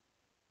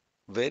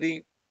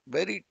 Very,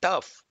 very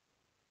tough.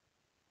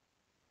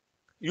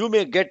 You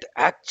may get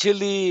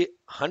actually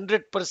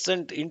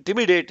 100%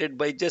 intimidated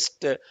by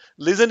just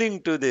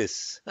listening to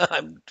this.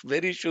 I'm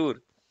very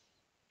sure.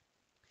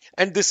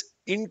 And this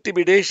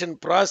intimidation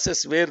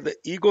process where the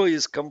ego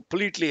is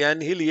completely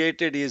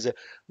annihilated is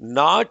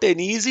not an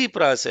easy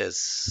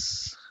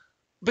process,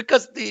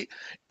 because the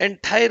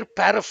entire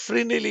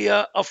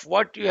paraphernalia of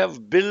what you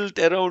have built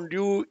around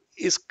you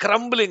is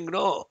crumbling.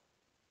 No,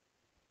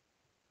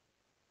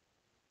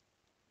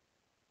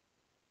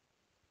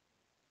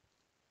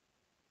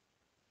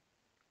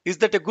 is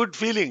that a good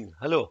feeling?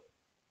 Hello,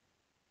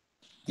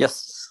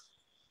 Yes.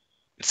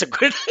 it's a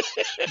good.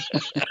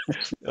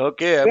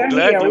 Okay, We I'm are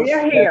glad here. you. We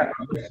are here.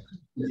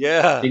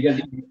 Yeah,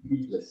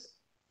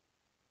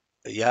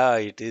 yeah,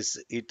 it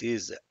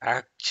is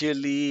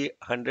actually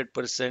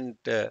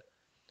 100%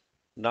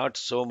 not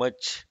so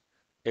much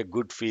a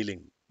good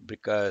feeling,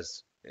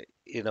 because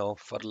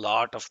for a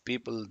lot of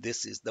people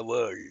this is the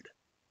world.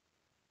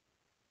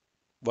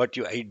 What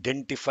you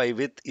identify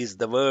with is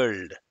the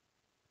world,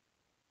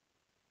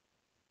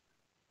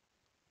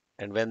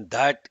 and when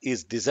that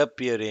is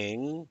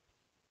disappearing,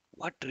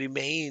 what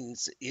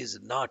remains is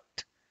not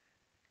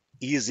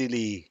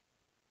easily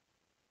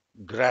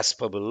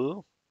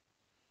graspable,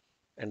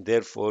 and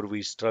therefore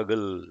we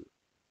struggle.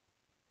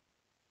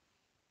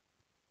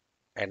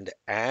 And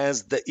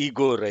as the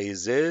ego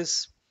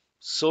rises,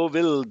 so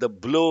will the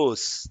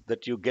blows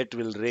that you get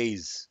will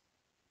raise.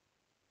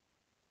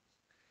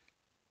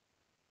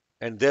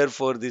 And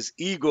therefore, this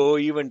ego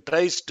even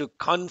tries to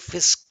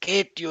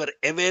confiscate your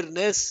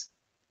awareness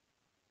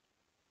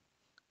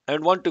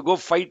and want to go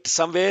fight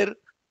somewhere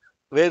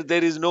where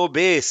there is no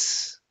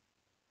base.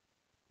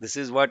 This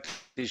is what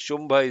the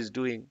Shumbha is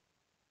doing.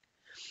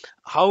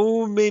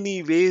 How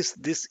many ways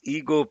this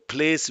ego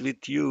plays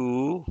with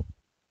you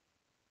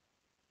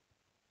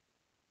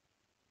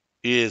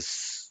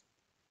is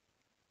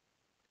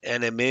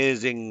an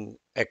amazing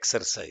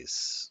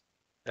exercise.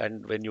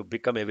 And when you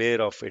become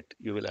aware of it,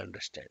 you will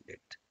understand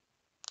it.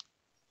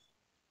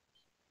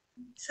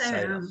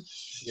 Sairam.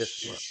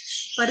 Yes,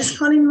 ma. What is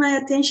calling my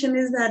attention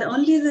is that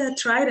only the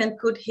trident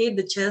could hit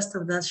the chest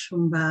of that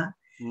Shumba.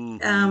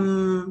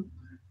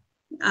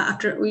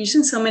 After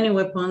using so many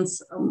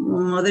weapons,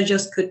 Mother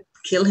just could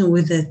kill him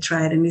with the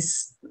trident.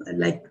 It's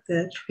like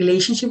the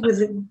relationship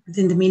within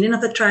the meaning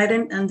of the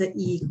trident and the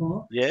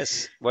ego.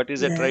 Yes. What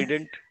is a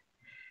trident?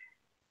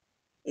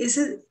 Is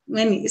it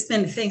many? It's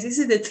many things. Is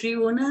it the three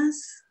unas?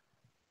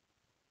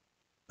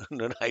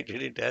 No, I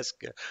didn't ask.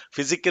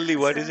 Physically,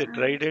 what is a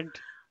trident?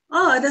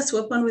 Oh, that's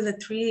weapon with a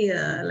three,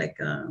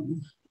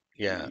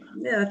 yeah,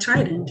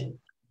 trident.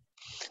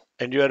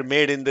 And you are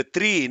made in the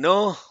three,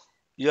 no?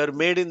 You are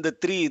made in the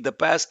three, the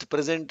past,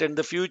 present, and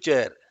the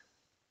future.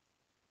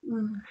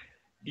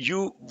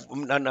 You,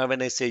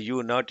 when I say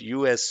you, not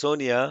you as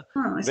Sonia.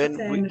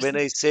 When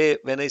I say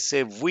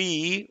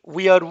we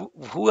are.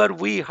 Who are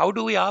we? How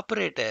do we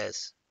operate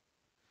as?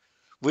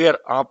 We are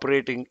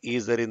operating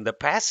either in the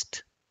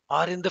past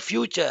or in the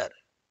future.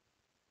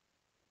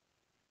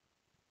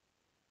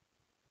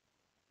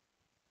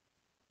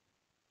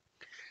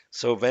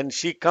 So when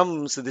she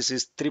comes, this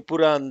is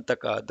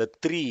Tripurantaka, the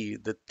three,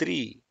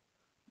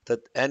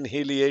 the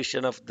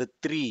annihilation of the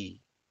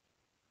three.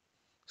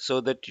 so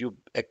that you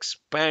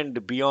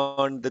expand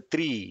beyond the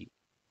three,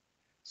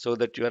 so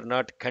that you are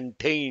not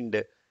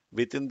contained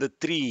within the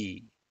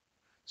three,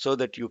 so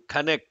that you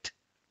connect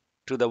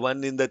to the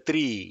one in the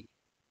three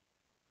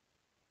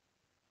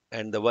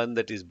and the one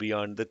that is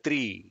beyond the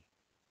three.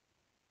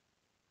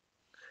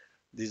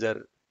 These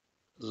are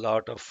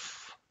lot of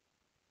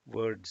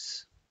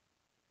words.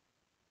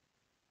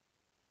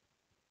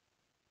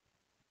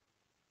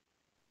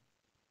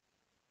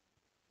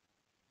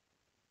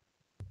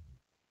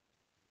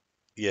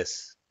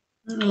 Yes.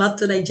 A lot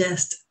to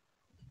digest.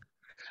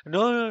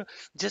 No,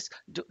 just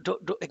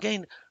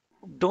again,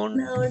 don't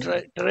No,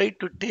 try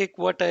to take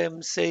what I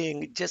am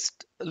saying.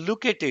 Just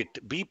look at it.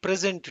 Be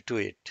present to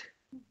it.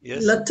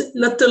 Yes.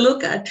 lot to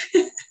look at.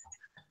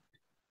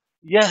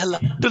 Yeah,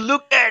 to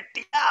look at.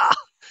 Yeah,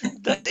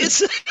 that is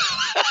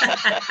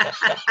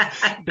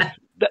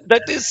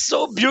that is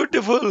so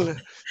beautiful.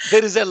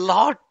 There is a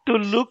lot to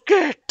look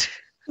at.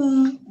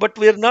 But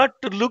we are not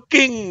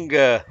looking.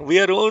 We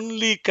are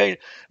only kind.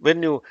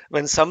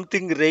 When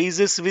something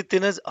raises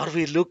within us, are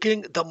we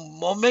looking? The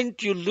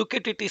moment you look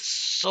at it is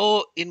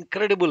so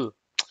incredible.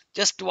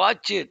 Just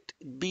watch it.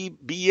 Be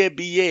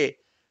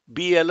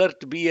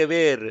alert, be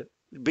aware.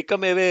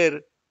 Become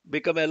aware,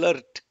 become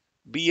alert.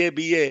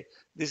 Be.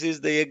 This is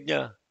the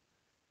yajna.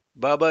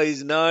 Baba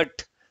is not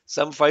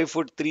some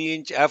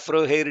 5'3"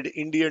 afro-haired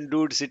Indian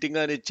dude sitting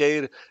on a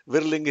chair,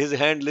 whirling his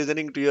hand,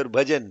 listening to your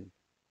bhajan.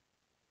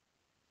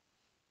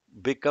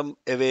 Become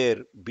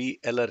aware, be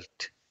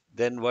alert.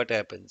 Then what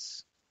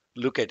happens?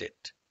 Look at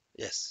it.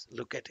 Yes,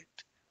 look at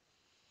it.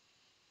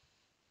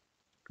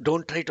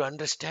 Don't try to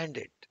understand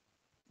it,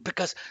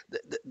 because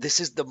this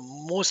is the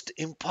most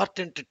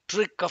important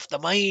trick of the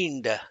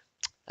mind.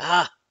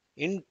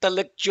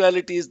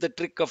 Intellectuality is the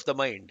trick of the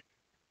mind.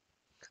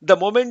 The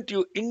moment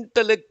you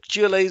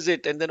intellectualize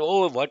it, and then,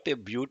 oh, what a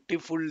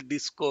beautiful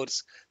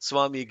discourse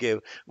Swami gave.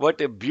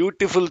 What a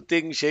beautiful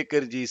thing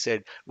Shekharji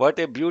said. What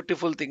a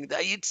beautiful thing.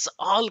 It's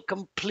all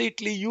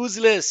completely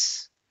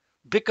useless,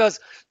 because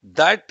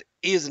that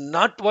is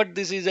not what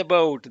this is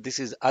about. This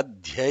is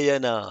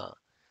adhyayana.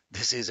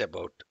 This is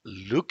about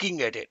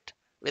looking at it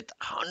with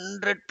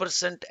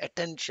 100%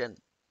 attention.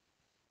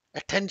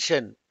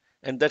 Attention.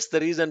 And that's the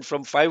reason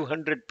from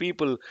 500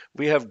 people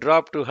we have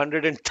dropped to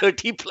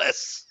 130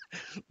 plus,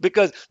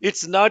 because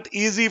it's not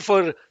easy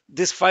for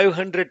this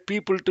 500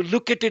 people to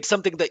look at it.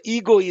 Something, the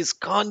ego is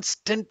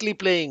constantly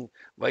playing.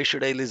 Why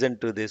should I listen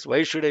to this?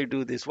 Why should I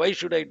do this? Why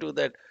should I do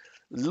that?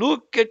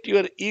 Look at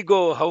your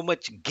ego, how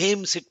much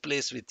games it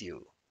plays with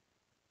you.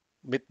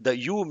 With the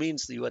you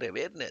means your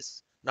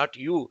awareness, not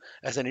you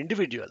as an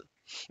individual.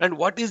 And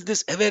what is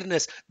this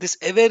awareness? This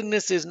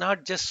awareness is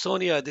not just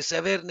Sonia. This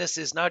awareness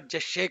is not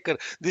just Shekhar.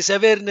 This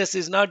awareness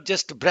is not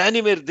just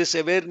Branimir. This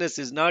awareness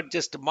is not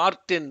just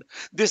Martin.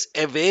 This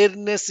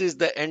awareness is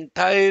the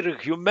entire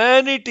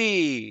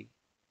humanity.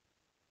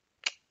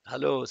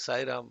 Hello,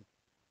 Sairam.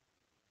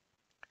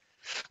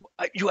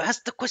 You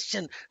asked the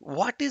question,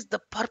 what is the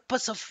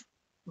purpose of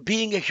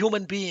being a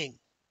human being?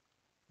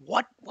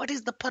 What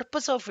is the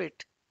purpose of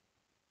it?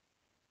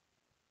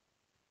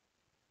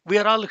 We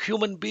are all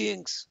human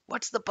beings.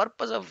 What's the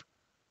purpose of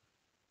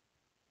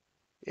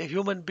a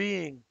human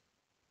being?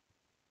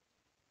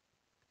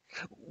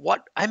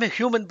 What? I'm a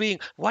human being.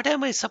 What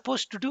am I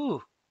supposed to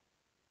do?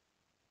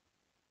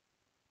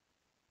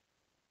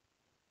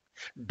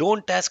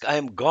 Don't ask, I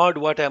am God,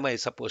 what am I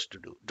supposed to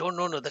do? Don't,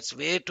 no, that's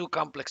way too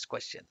complex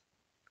question.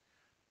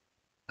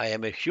 I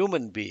am a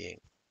human being.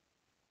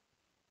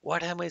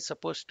 What am I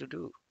supposed to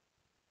do?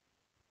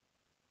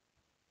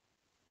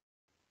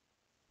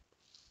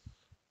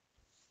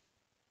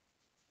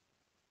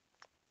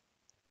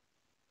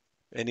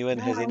 Anyone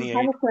has I any have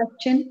idea? a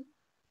question.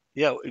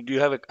 Yeah, do you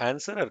have an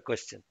answer or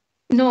question?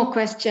 No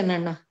question,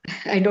 Anna.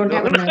 I don't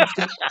have an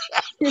answer.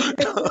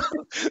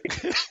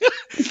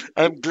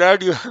 I'm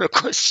glad you have a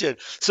question.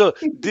 So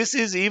this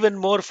is even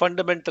more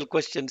fundamental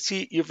question.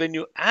 See, when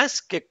you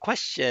ask a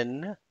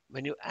question,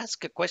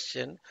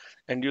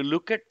 and you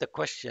look at the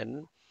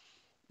question,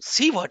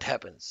 see what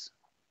happens.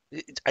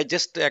 I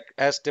just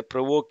asked a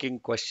provoking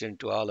question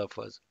to all of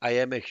us. I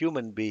am a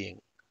human being.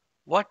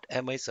 What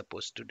am I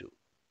supposed to do?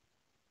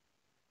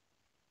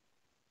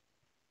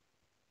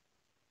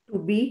 To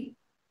be.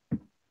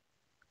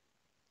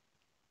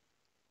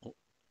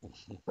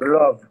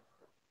 Love.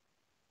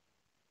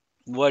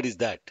 What is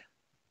that?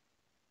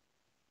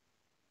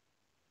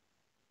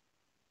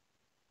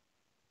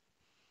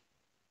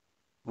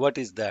 What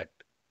is that?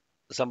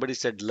 Somebody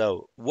said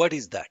love. What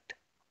is that?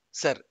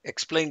 Sir,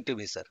 explain to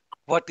me, sir.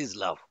 What is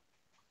love?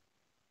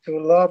 To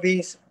love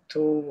is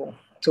to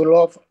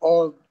love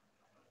all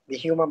the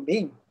human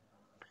being.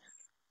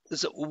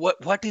 So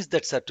what is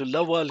that, sir? To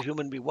love all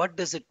human beings. What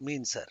does it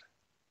mean, sir?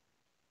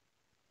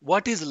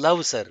 What is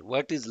love, sir?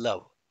 What is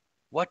love?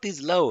 What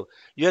is love?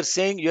 You're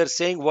saying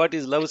what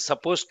is love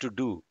supposed to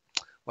do.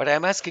 But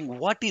I'm asking,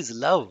 what is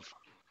love?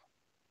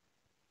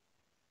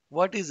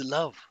 What is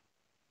love?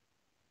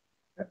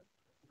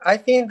 I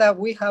think that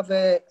we have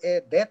a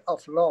debt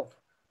of love.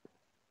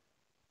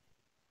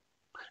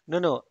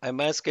 No.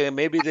 I'm asking.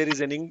 Maybe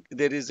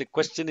there is a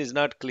question is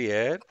not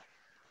clear.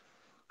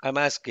 I'm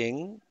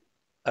asking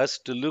us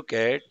to look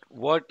at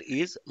what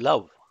is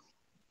love.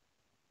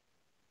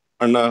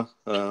 Anna,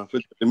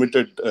 with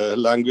limited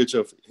language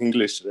of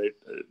English, right?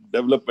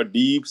 Develop a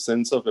deep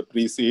sense of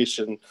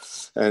appreciation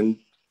and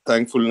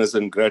thankfulness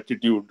and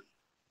gratitude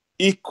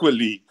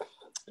equally,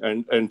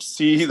 and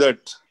see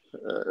that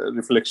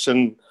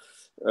reflection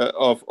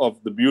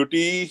of the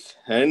beauty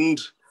and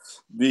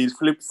the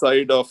flip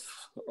side of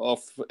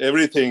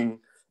everything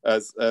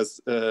as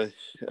a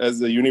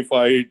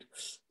unified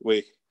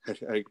way.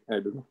 I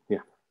don't know.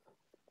 Yeah.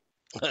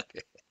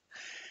 Okay.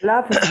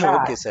 Love is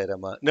God. Okay,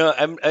 Sairama. No,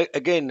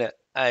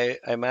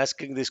 I'm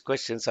asking this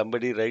question.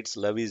 Somebody writes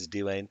love is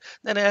divine.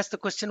 Then I ask the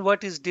question,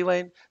 what is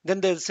divine?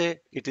 Then they'll say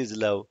it is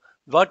love.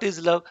 What is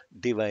love?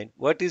 Divine.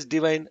 What is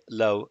divine?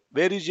 Love.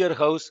 Where is your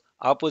house?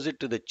 Opposite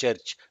to the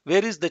church.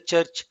 Where is the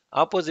church?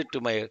 Opposite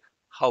to my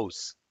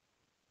house.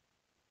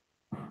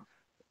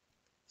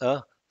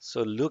 Uh,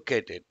 so look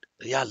at it.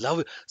 Yeah,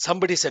 love.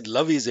 Somebody said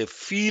love is a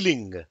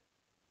feeling.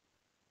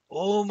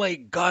 Oh my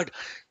God.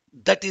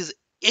 That is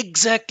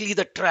exactly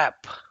the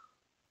trap.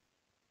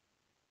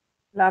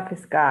 Love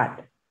is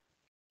God.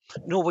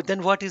 No, but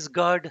then what is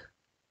God?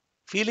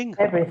 Feeling?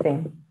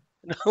 Everything.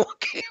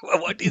 Okay,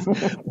 what is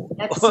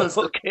That sounds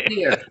so okay?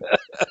 clear.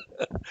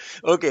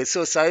 Okay,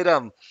 so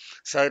Sairam,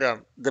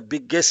 the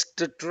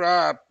biggest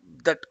trap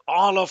that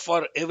all of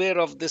are aware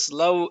of this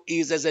love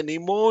is as an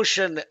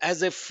emotion,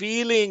 as a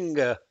feeling.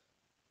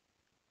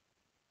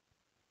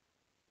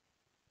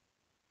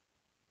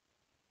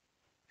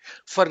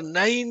 For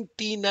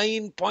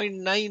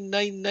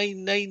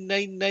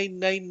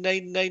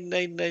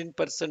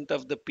 99.99999999999%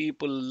 of the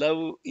people,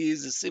 love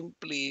is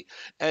simply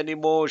an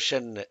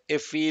emotion, a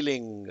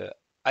feeling.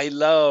 I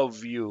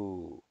love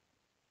you.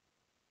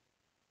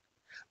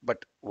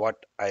 But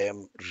what I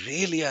am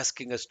really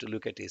asking us to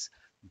look at is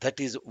that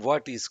is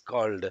what is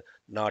called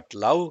not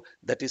love,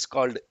 that is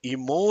called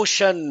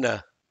emotion.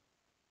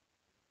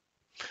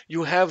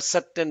 You have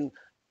certain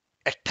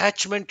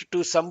attachment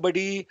to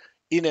somebody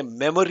in a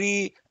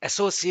memory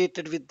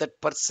associated with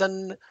that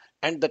person,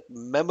 and that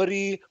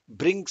memory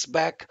brings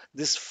back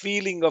this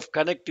feeling of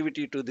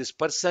connectivity to this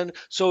person.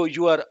 So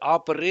you are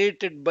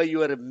operated by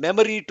your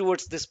memory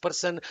towards this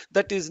person.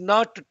 That is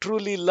not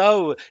truly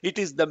love. It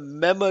is the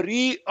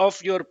memory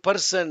of your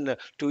person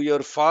to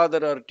your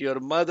father or to your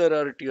mother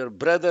or to your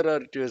brother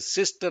or to your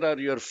sister or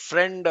your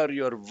friend or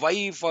your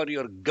wife or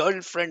your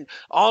girlfriend.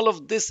 All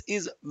of this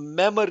is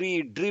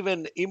memory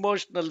driven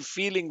emotional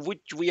feeling,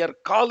 which we are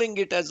calling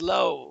it as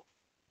love.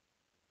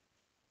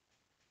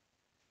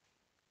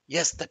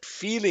 Yes, that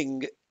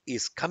feeling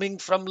is coming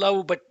from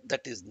love, but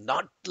that is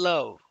not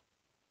love.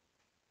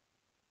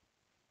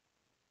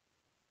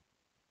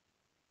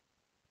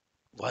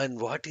 One,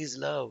 what is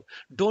love?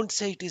 Don't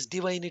say it is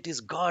divine, it is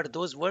God.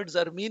 Those words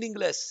are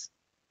meaningless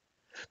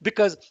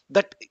because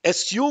that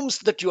assumes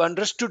that you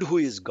understood who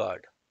is God.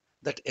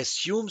 That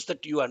assumes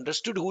that you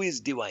understood who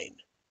is divine.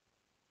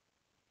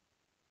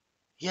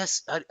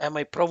 Yes, am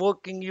I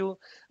provoking you?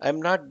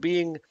 I'm not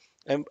being,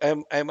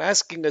 I'm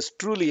asking us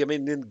truly. I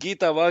mean, in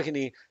Gita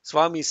Vahini,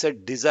 Swami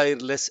said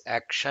desireless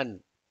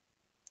action.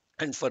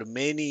 And for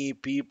many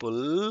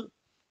people,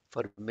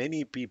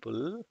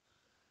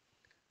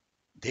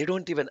 they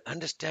don't even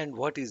understand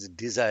what is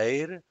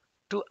desire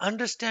to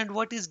understand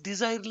what is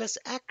desireless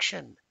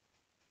action.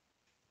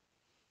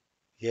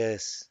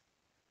 Yes,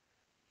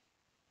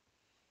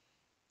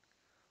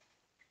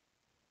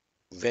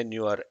 when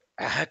you are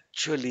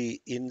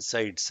actually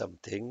inside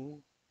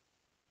something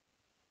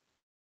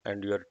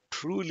and you are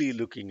truly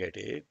looking at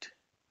it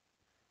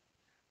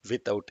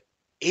without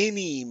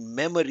any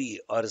memory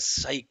or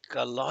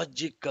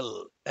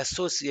psychological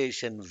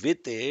association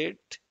with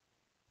it,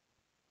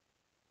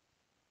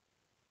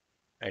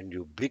 and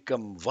you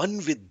become one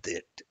with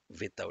it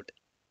without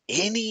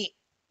any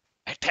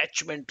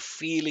attachment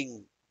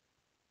feeling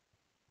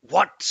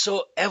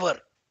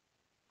whatsoever,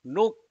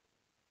 no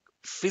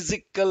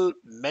physical,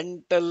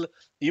 mental,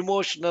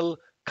 emotional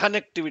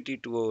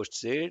connectivity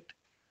towards it,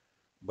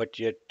 but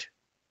yet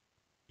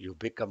you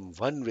become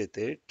one with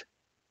it,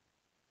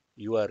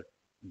 you are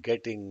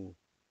getting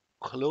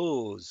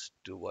close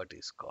to what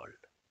is called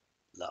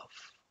love.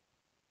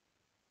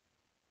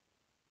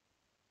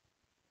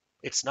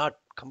 It's not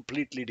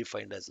completely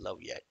defined as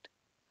love yet.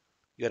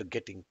 You are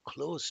getting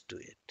close to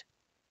it.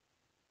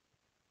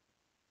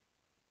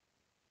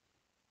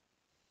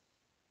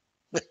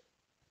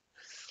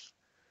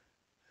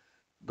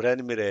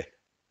 Branimire,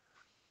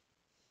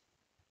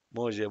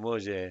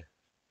 može,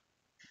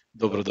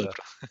 Dobro, dobra,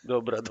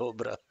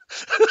 dobro.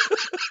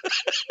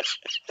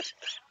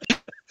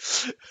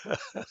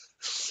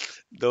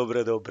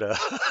 dobra. Dobra.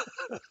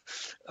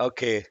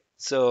 Okay,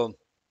 so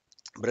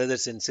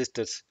brothers and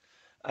sisters,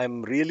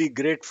 I'm really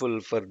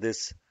grateful for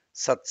this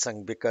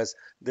satsang because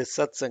this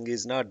satsang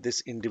is not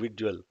this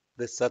individual.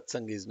 This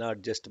satsang is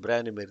not just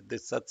Branimir.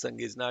 This satsang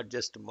is not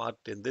just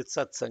Martin. This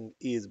satsang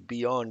is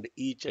beyond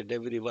each and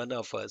every one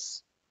of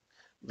us,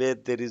 where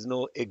there is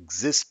no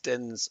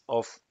existence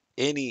of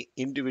any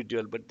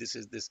individual, but this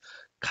is this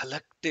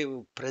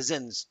collective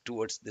presence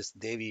towards this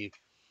Devi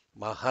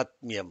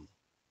Mahatmyam.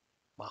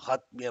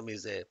 Mahatmyam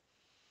is a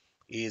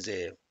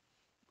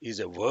is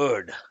a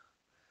word.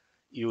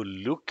 You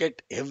look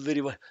at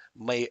everyone.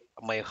 My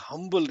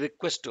humble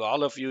request to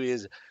all of you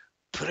is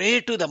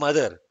pray to the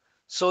mother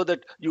so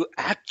that you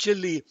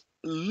actually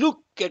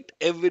look at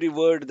every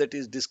word that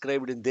is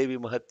described in Devi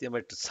Mahatmyam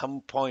at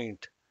some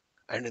point,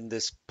 and in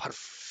this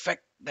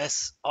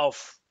perfectness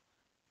of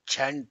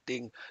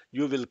chanting,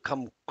 you will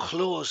come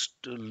close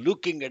to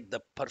looking at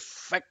the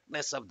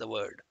perfectness of the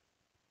word.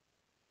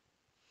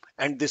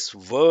 And this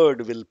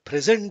word will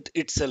present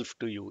itself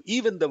to you.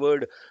 Even the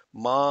word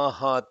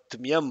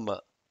Mahatmyam.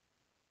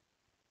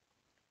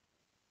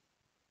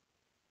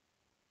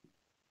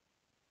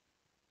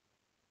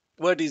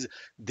 What is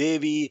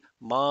Devi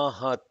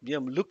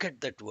Mahatmyam? Look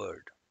at that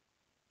word.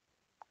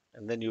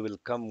 And then you will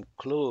come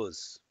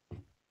close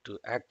to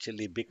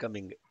actually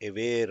becoming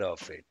aware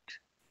of it.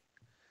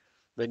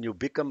 When you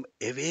become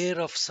aware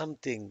of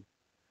something,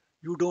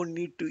 you don't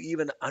need to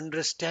even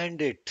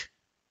understand it.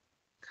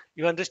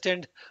 You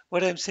understand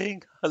what I'm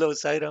saying? Hello,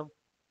 Sairam.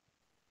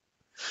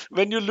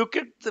 When you look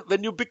at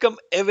when you become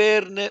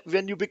aware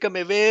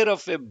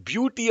of a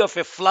beauty of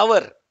a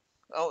flower,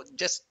 oh,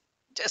 just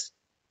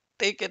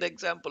take an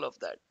example of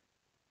that.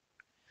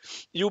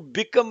 You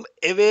become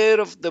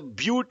aware of the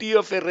beauty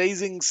of a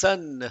rising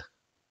sun.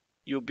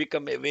 You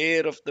become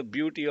aware of the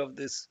beauty of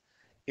this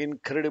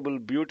incredible,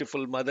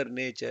 beautiful Mother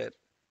Nature.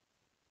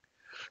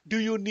 Do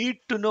you need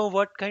to know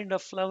what kind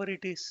of flower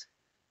it is?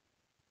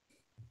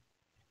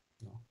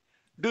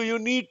 Do you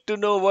need to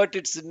know what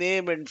its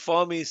name and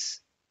form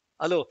is?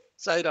 Hello,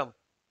 Sairam.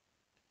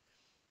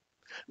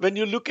 When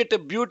you look at a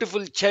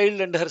beautiful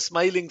child and her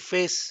smiling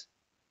face,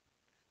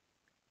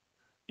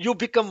 you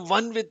become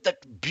one with that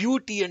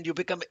beauty and you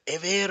become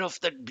aware of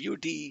that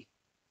beauty.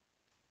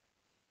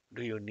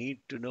 Do you need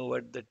to know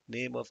what the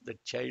name of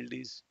that child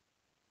is?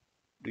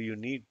 Do you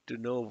need to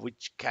know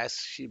which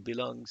caste she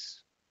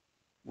belongs?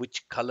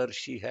 Which color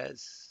she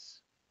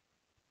has?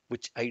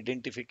 Which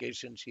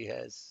identification she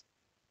has?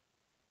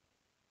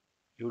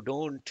 You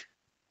don't,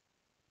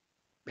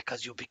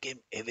 because you became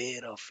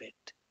aware of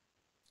it.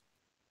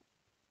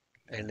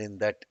 And in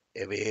that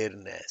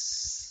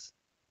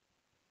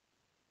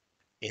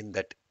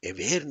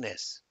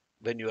awareness,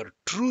 when you are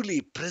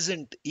truly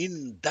present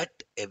in that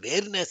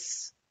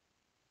awareness,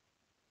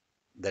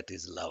 that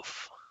is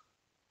love.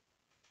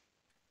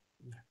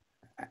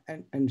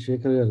 And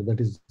Shekhar, that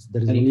is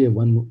only a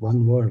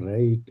one word,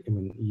 right? I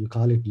mean, you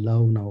call it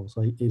love now,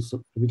 so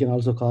we can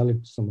also call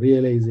it some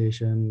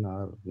realization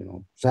or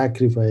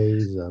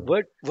sacrifice or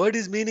Word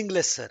is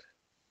meaningless, sir.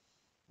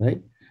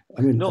 right.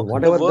 I mean, No,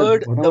 whatever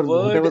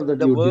that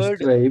the you word,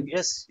 describe,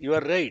 yes, you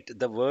are right.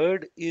 The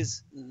word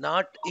is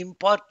not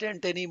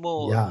important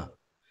anymore. yeah.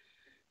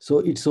 So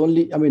it's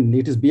only, I mean,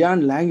 it is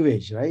beyond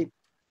language, right?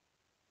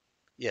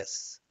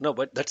 Yes. No,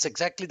 but that's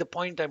exactly the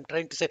point I'm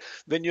trying to say.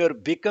 When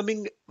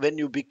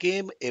you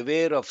became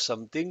aware of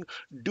something,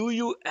 do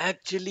you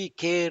actually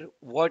care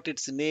what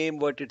its name,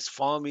 what its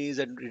form is,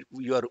 and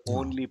you are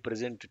only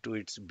present to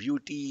its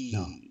beauty?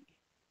 No.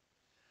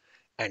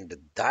 And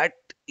that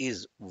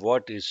is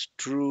what is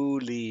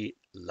truly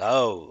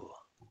love.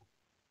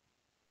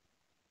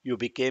 You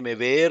became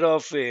aware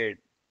of it.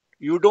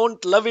 You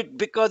don't love it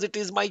because it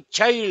is my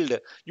child.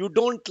 You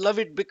don't love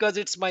it because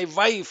it's my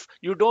wife.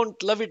 You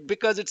don't love it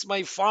because it's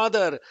my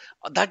father.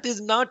 That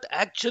is not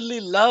actually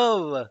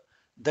love.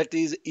 That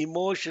is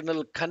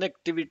emotional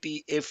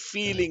connectivity, a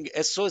feeling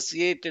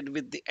associated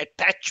with the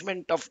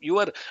attachment of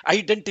your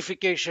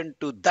identification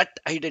to that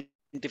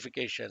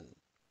identification.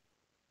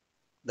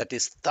 That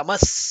is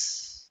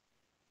tamas.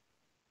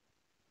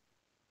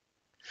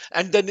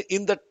 And then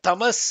in the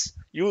tamas,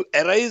 you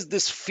arise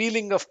this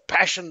feeling of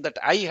passion that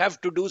I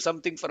have to do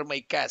something for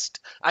my caste.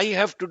 I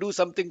have to do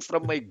something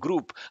from my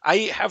group. I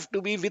have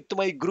to be with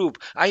my group.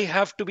 I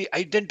have to be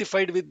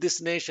identified with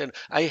this nation.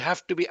 I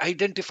have to be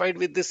identified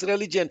with this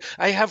religion.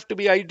 I have to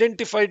be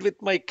identified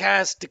with my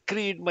caste,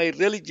 creed, my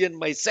religion,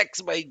 my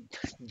sex, my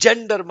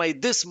gender, my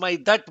this, my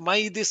that,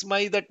 my this,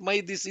 my that,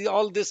 my this.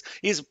 All this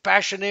is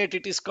passionate.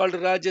 It is called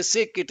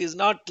rajasic. It is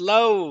not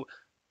love.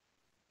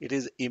 It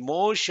is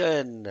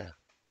emotion.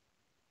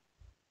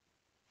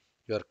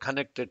 You are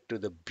connected to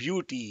the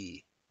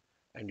beauty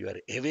and you are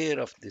aware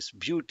of this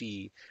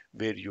beauty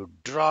where you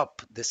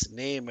drop this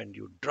name and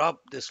you drop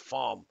this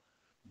form,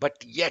 but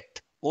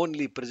yet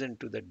only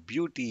present to that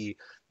beauty.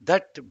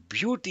 That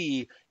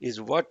beauty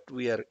is what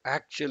we are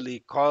actually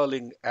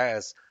calling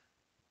as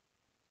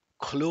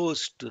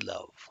close to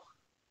love.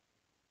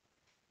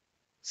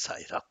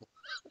 Sairam.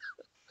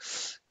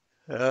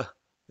 Uh,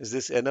 is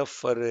this enough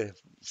for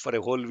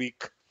a whole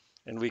week?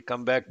 And we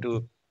come back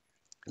to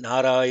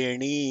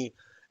Narayani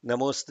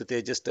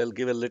Namostate. Just I'll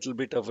give a little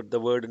bit of the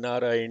word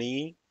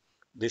Narayani.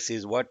 This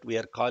is what we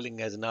are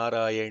calling as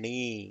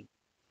Narayani.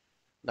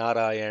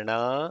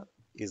 Narayana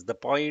is the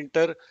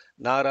pointer.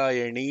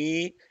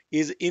 Narayani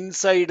is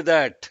inside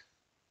that.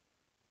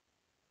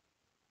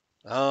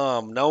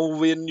 Now,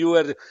 when you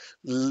are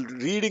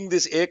reading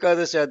this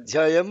Ekadasha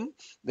Adhyayam,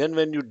 then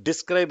when you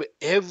describe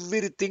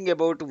everything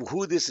about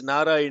who this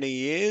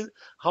Narayani is,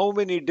 how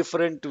many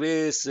different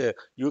ways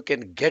you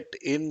can get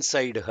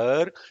inside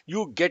her,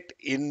 you get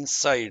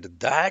inside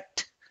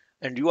that,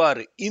 and you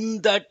are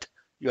in that,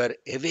 you are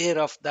aware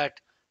of that,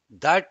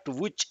 that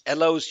which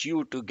allows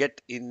you to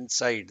get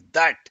inside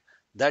that.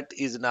 That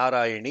is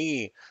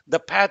Narayani. The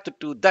path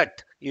to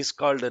that is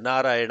called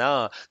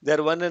Narayana. They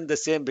are one and the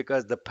same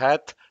because the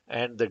path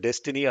and the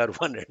destiny are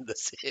one and the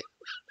same.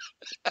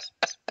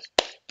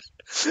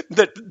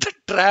 The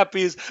trap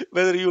is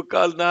whether you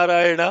call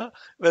Narayana,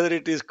 whether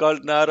it is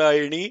called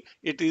Narayani,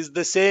 it is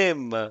the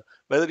same.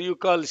 Whether you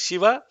call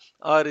Shiva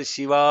or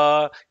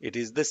Shiva, it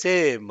is the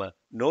same.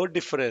 No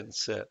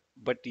difference.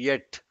 But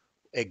yet,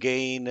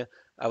 again,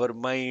 our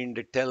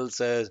mind tells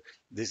us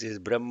this is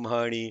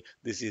Brahmani,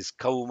 this is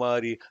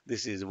Kaumari,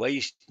 this is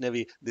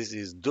Vaishnavi, this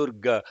is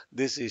Durga,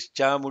 this is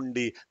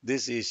Chamundi,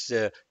 this is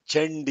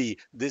Chandi,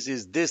 this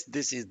is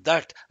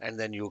that, and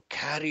then you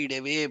carried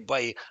away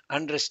by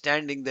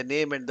understanding the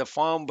name and the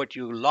form, but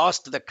you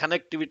lost the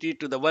connectivity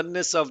to the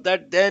oneness of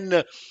that,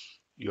 then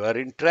you are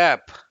in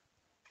trap.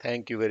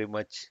 Thank you very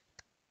much.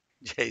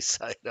 Jai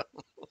Sai Ram.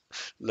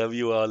 Love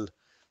you all.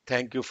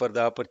 Thank you for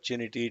the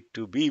opportunity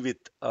to be with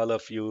all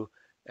of you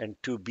and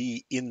to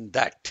be in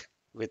that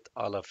with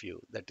all of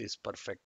you. That is perfect.